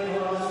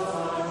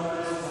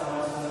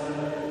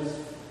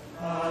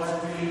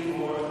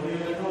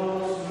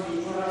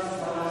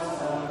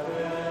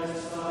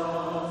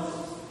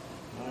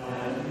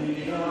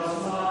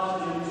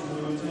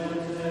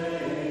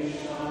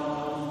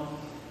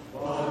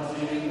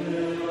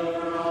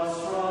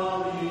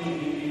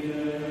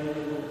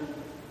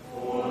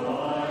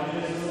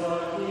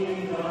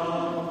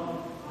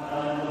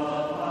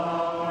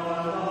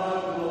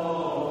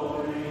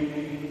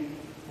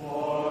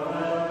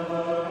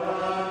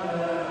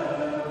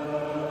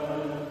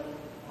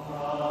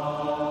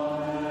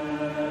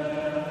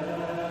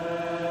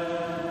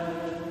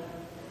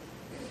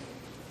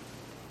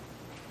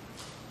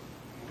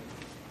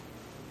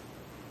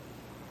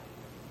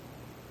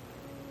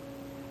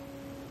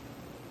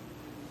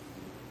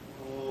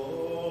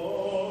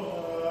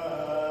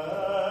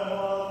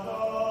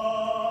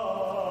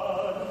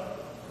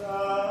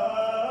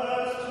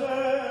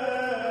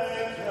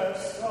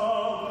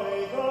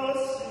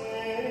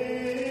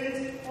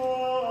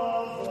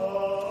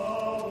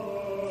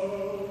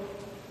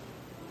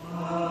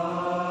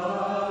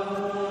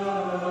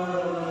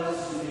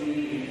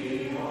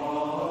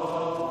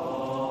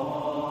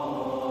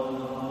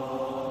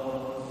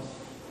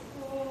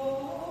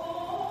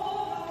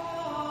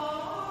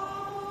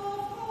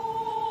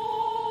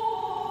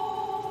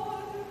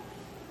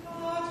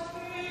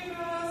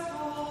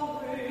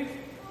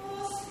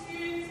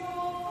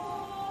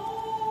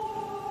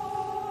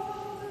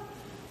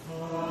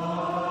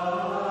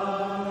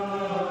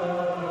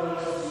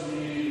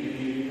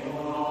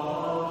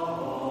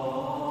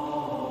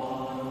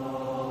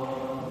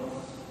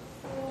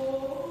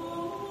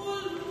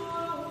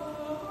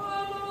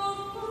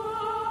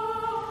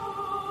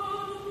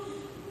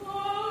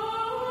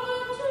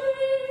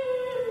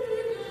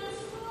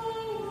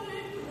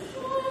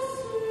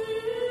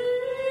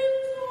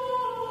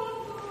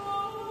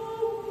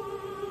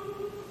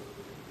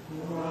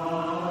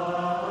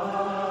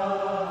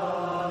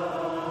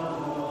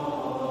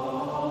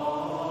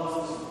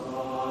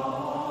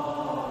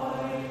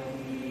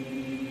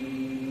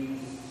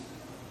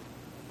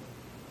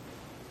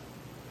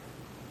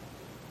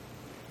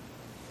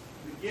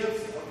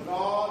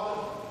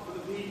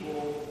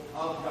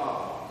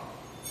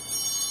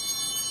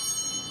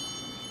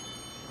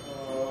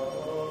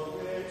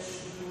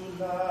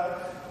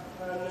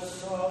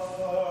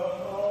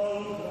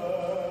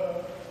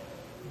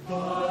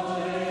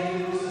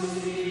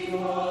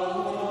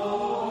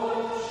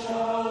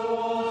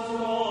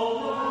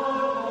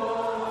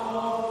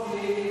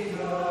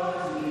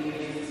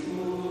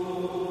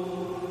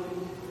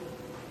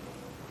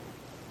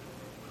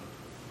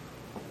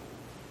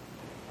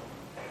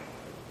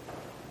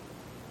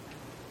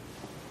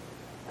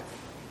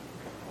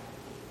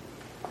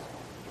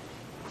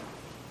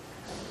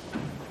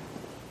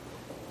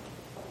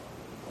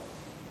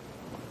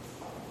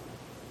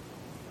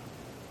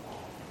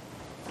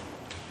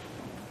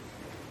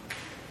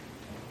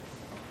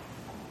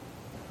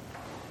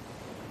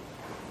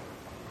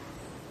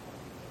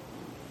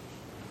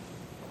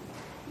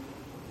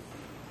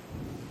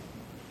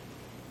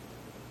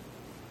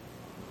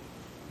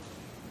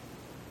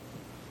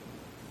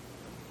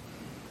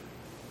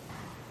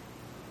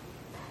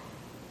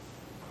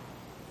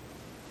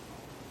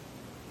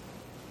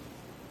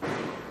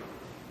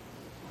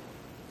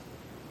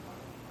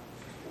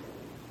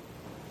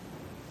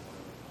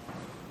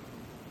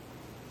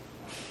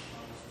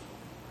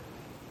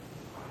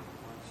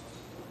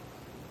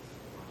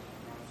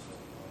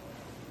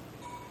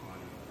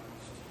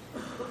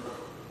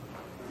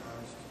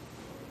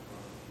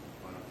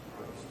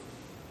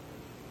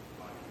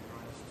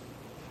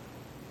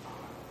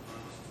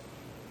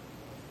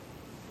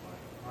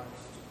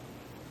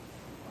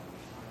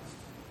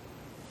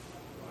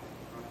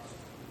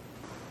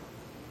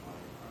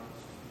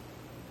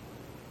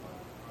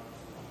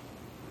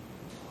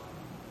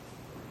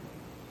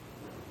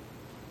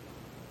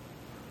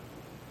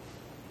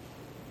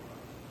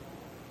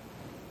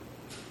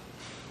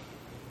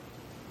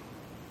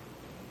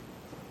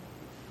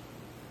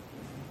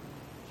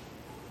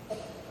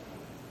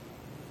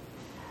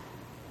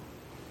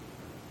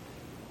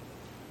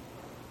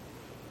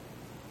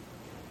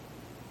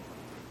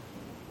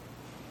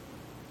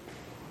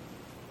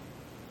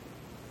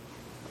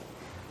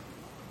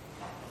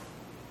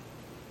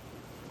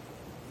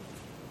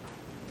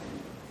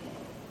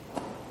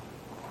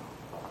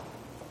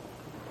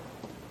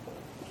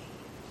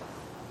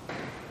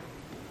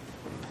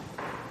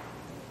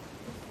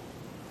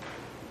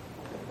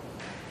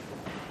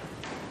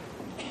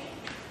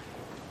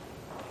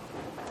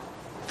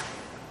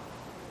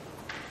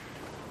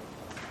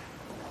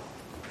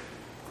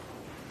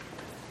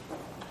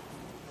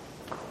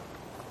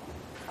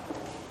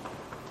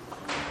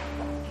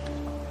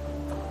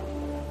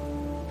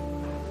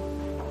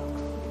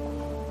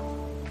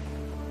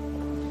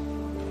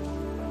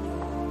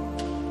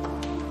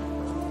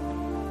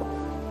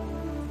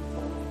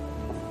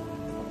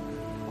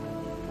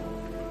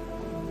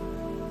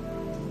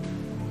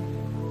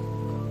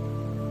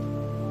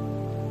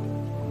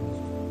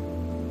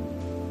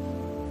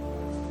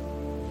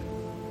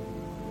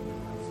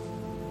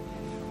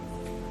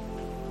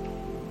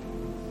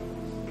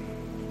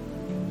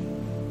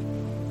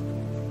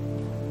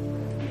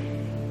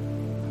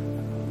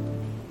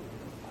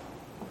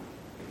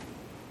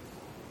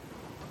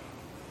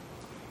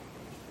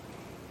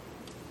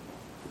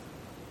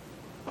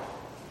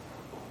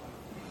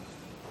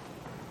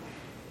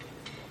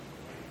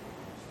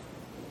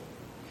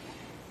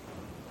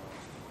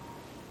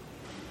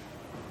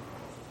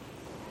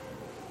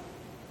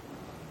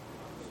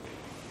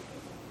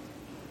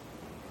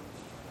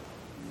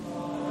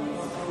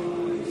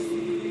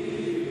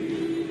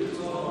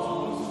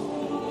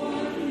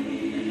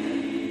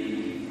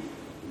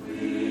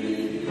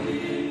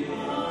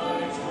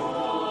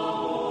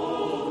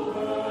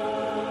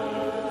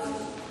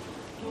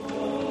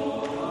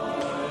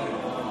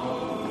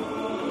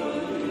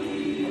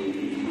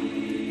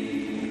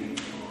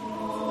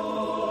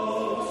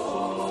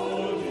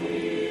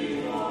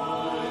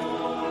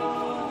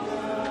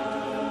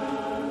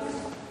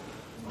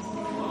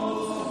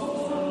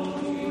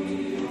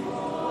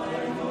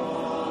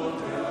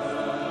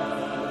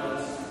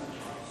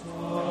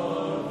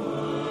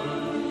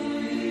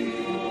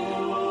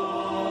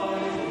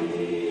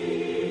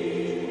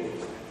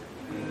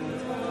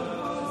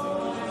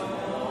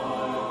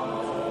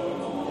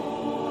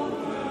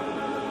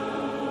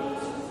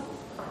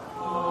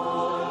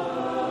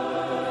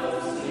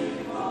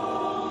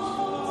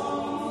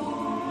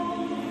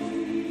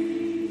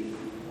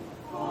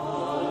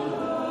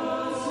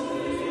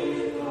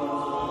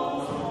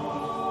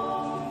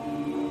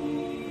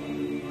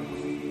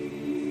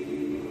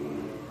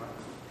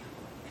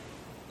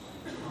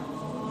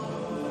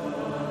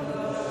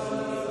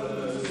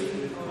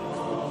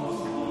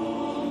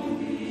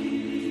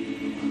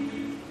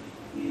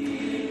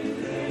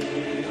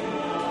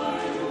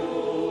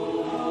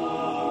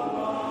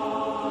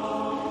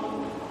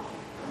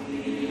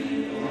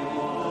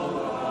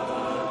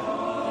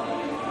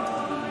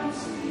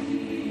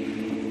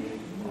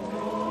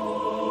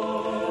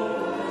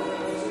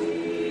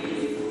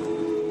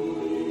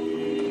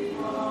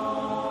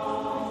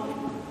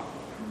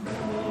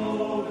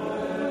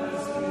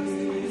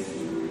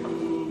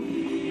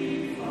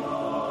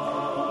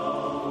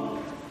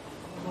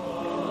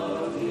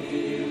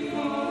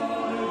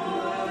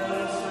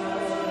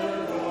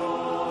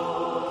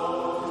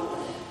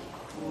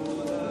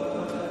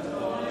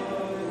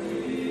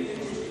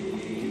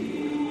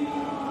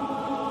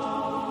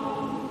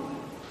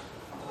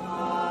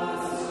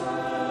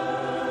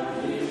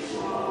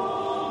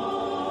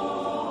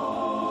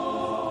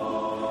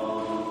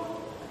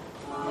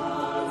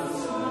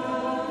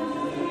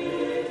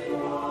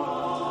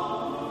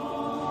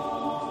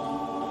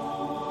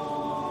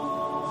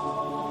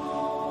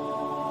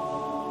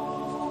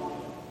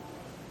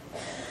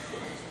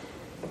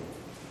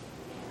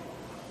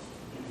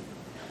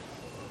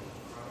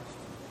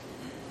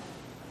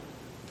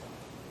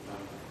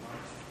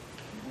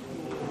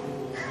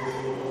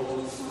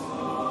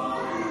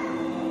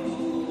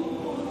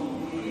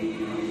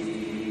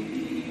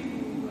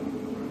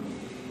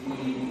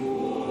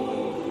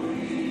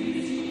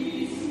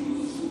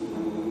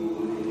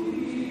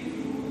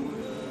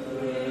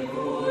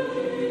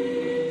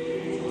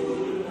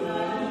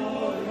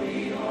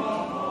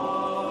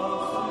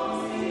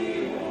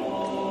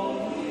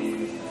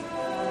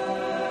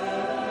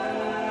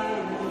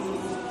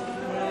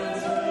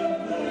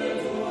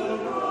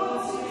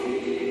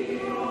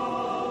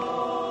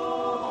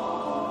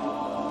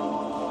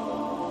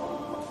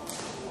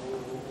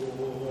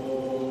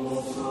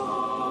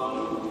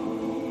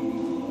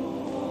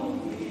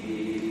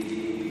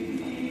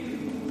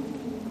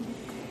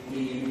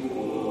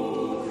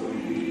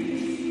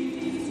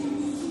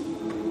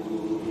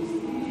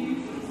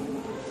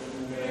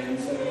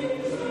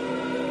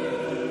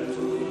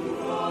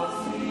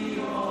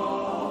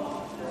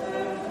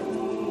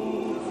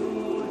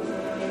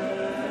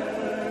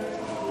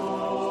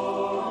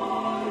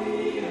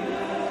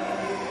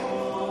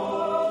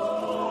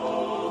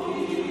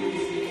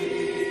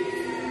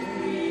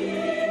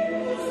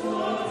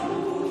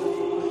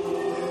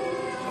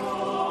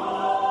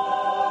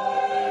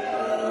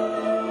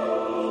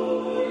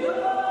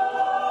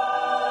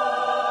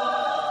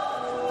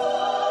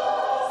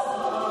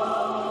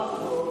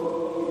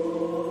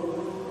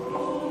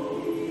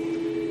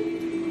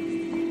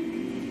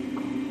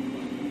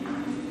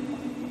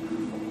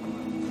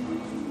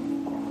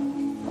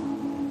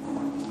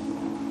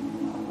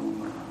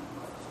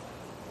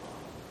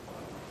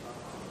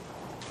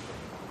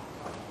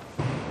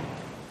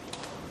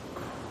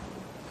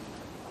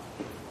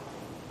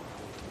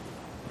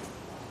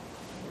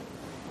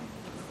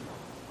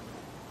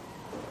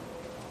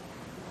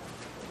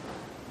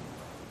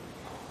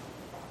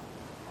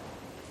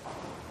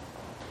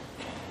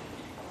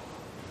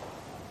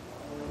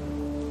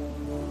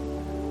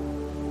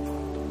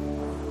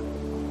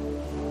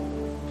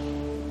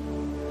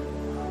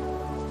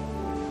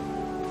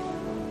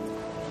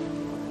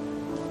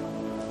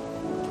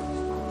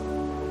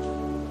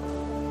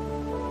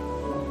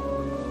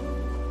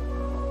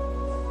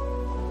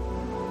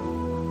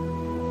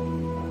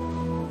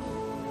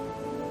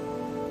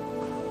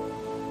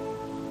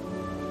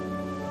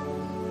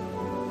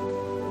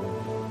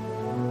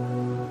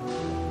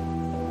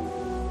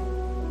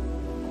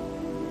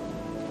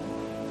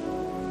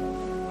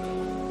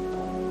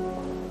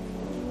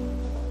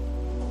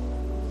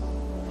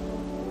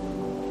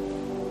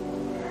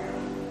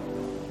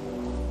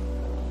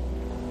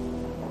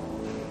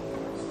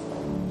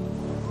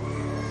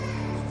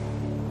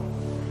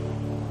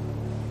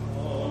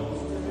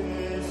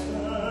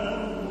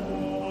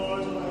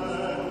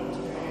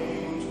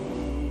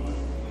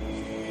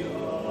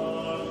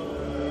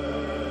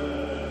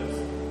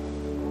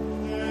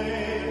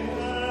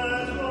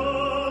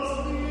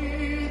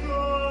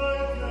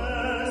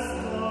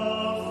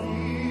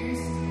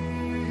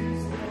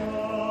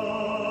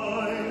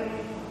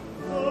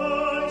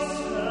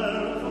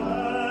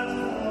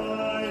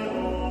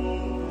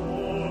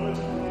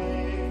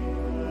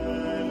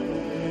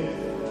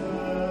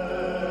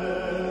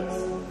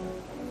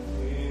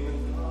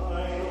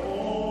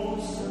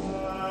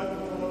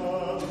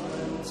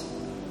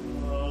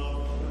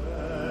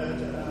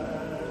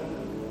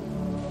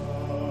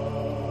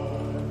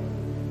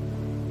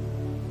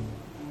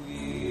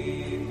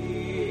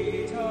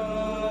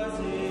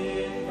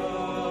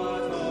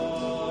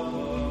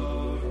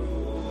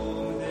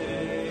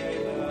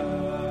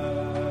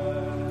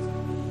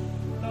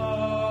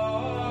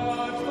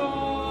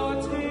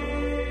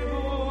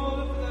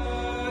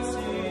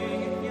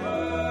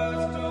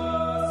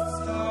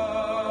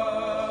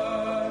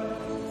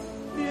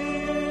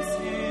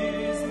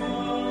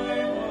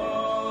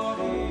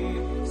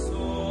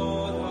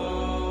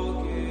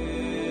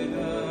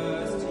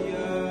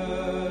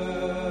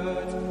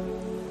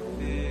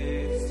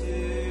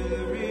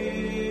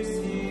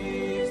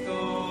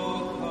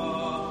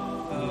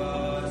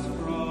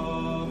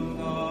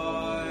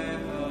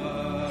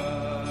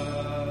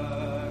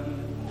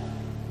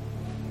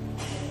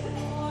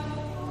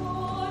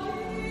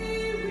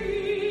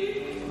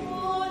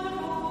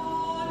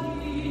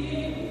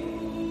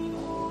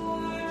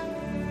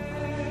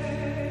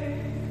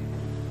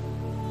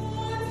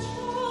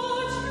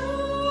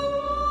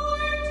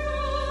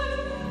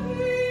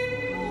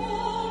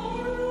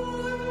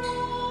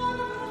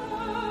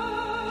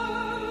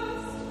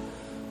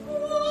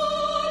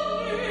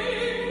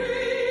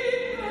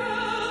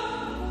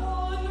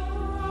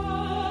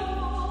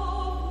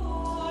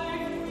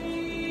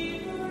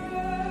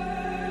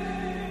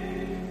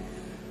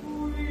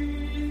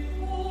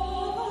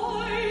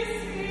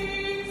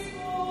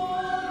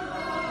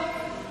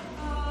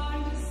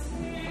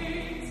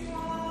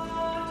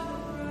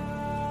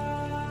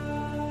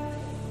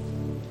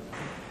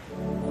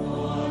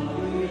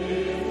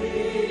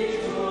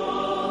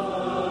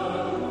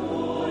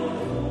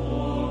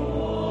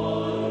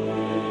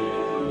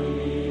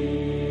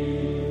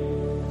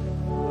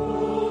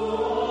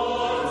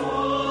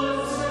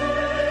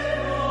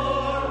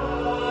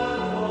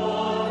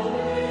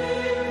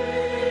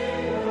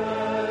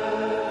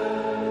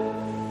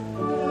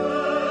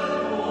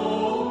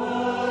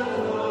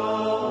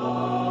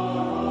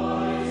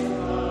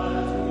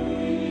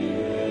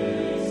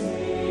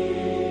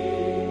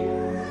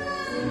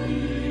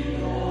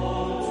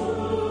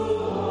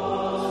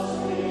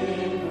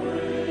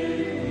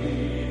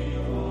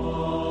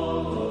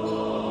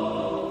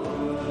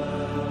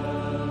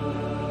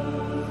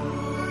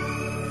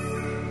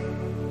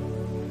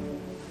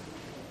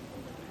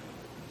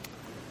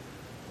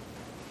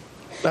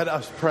Let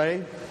us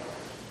pray.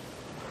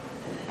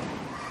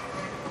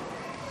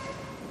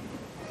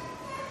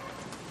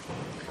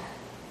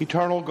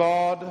 Eternal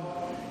God,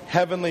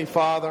 Heavenly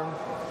Father,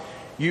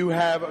 you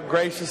have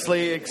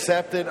graciously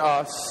accepted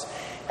us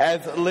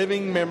as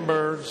living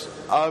members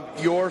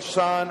of your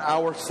Son,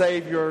 our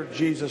Savior,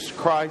 Jesus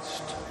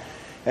Christ,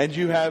 and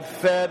you have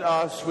fed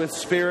us with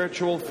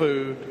spiritual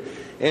food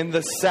in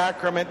the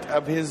sacrament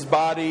of His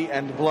body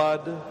and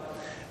blood.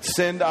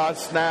 Send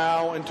us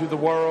now into the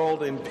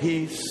world in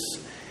peace,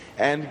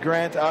 and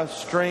grant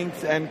us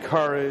strength and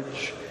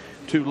courage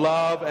to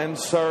love and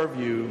serve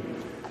you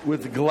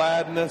with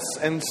gladness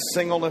and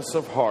singleness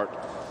of heart.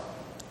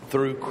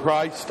 Through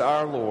Christ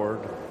our Lord.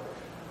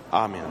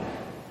 Amen.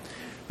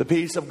 The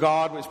peace of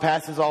God, which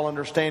passes all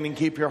understanding,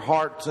 keep your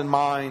hearts and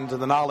minds in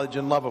the knowledge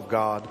and love of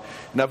God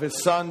and of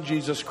His Son,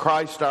 Jesus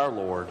Christ our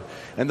Lord.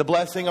 And the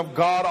blessing of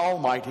God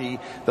Almighty,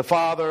 the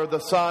Father, the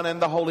Son,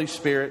 and the Holy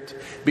Spirit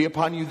be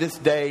upon you this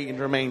day and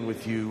remain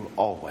with you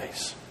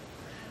always.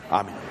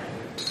 Amen.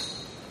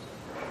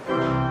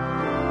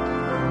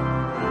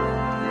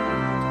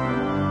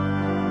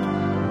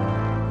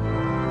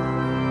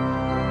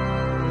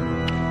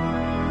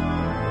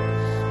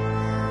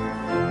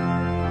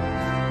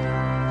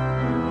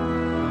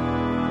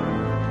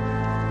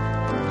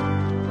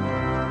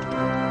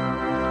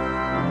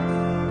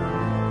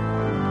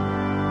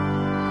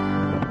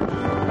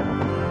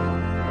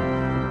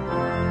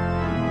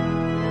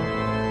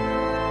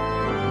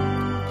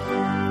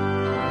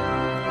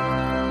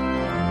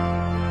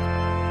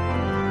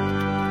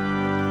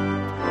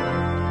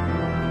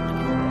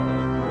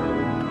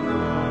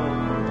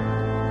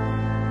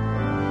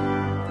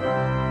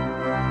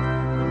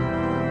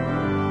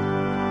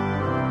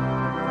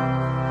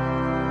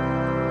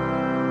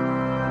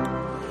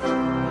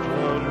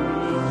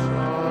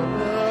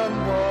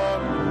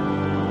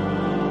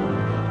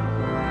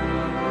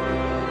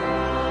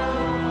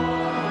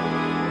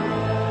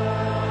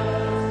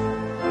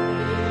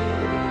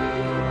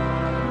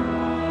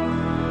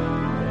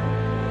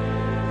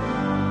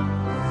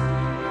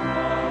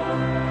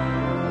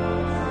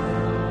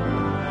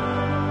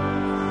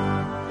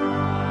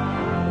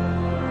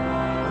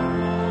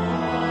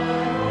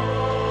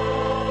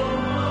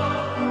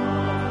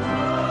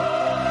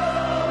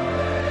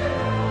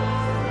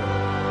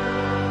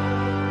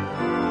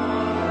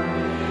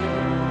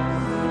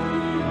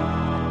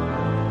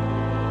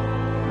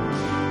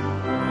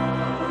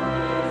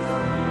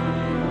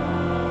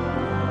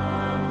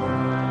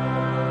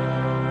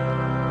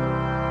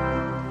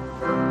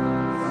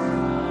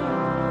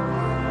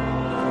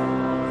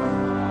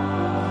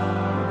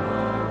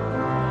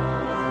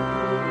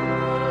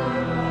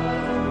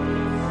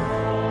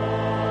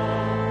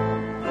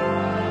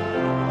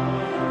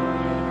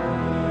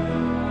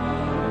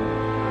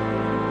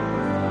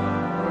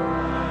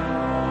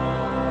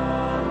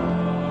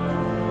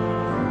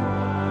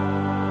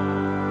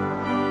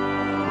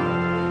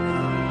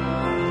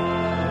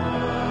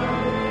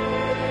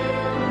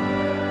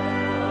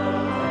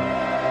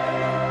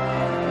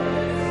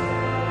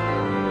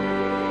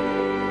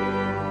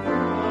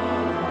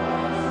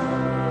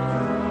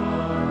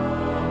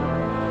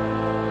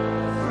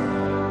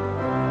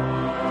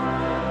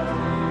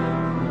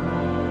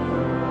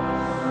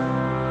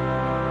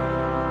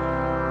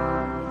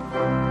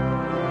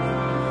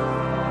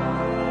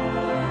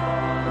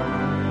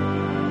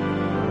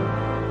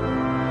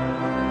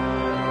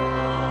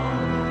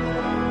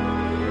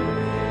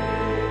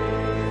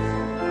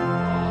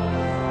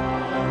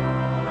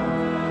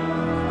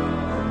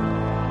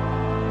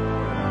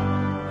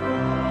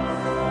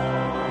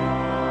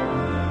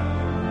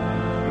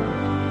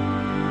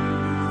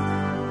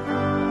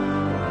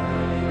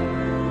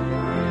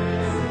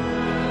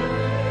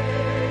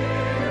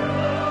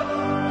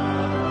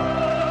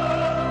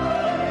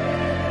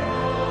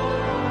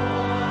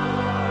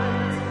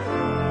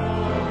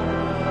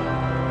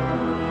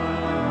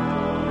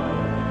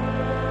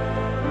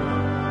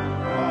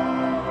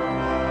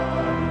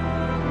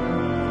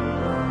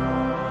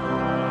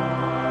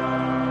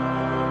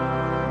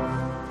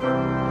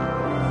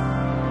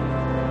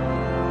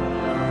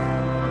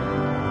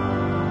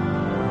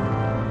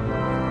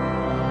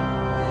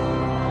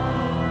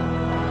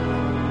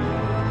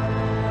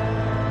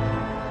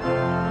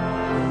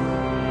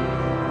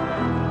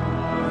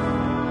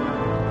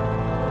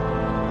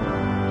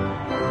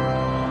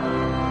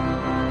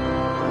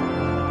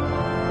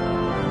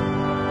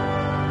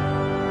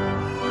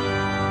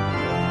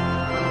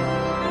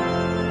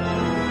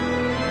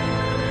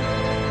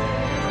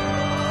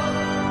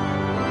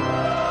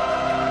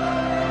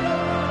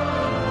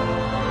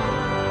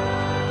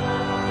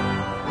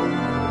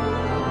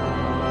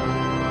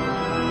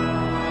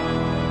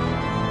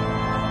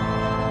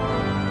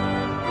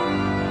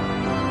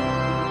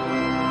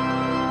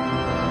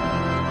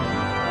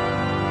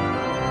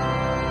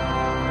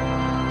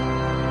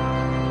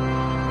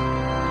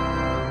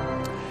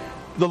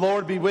 The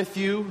Lord be with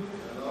you.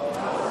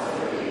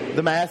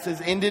 The Mass is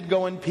ended.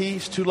 Go in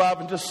peace to love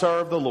and to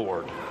serve the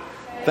Lord.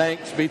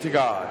 Thanks be to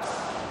God.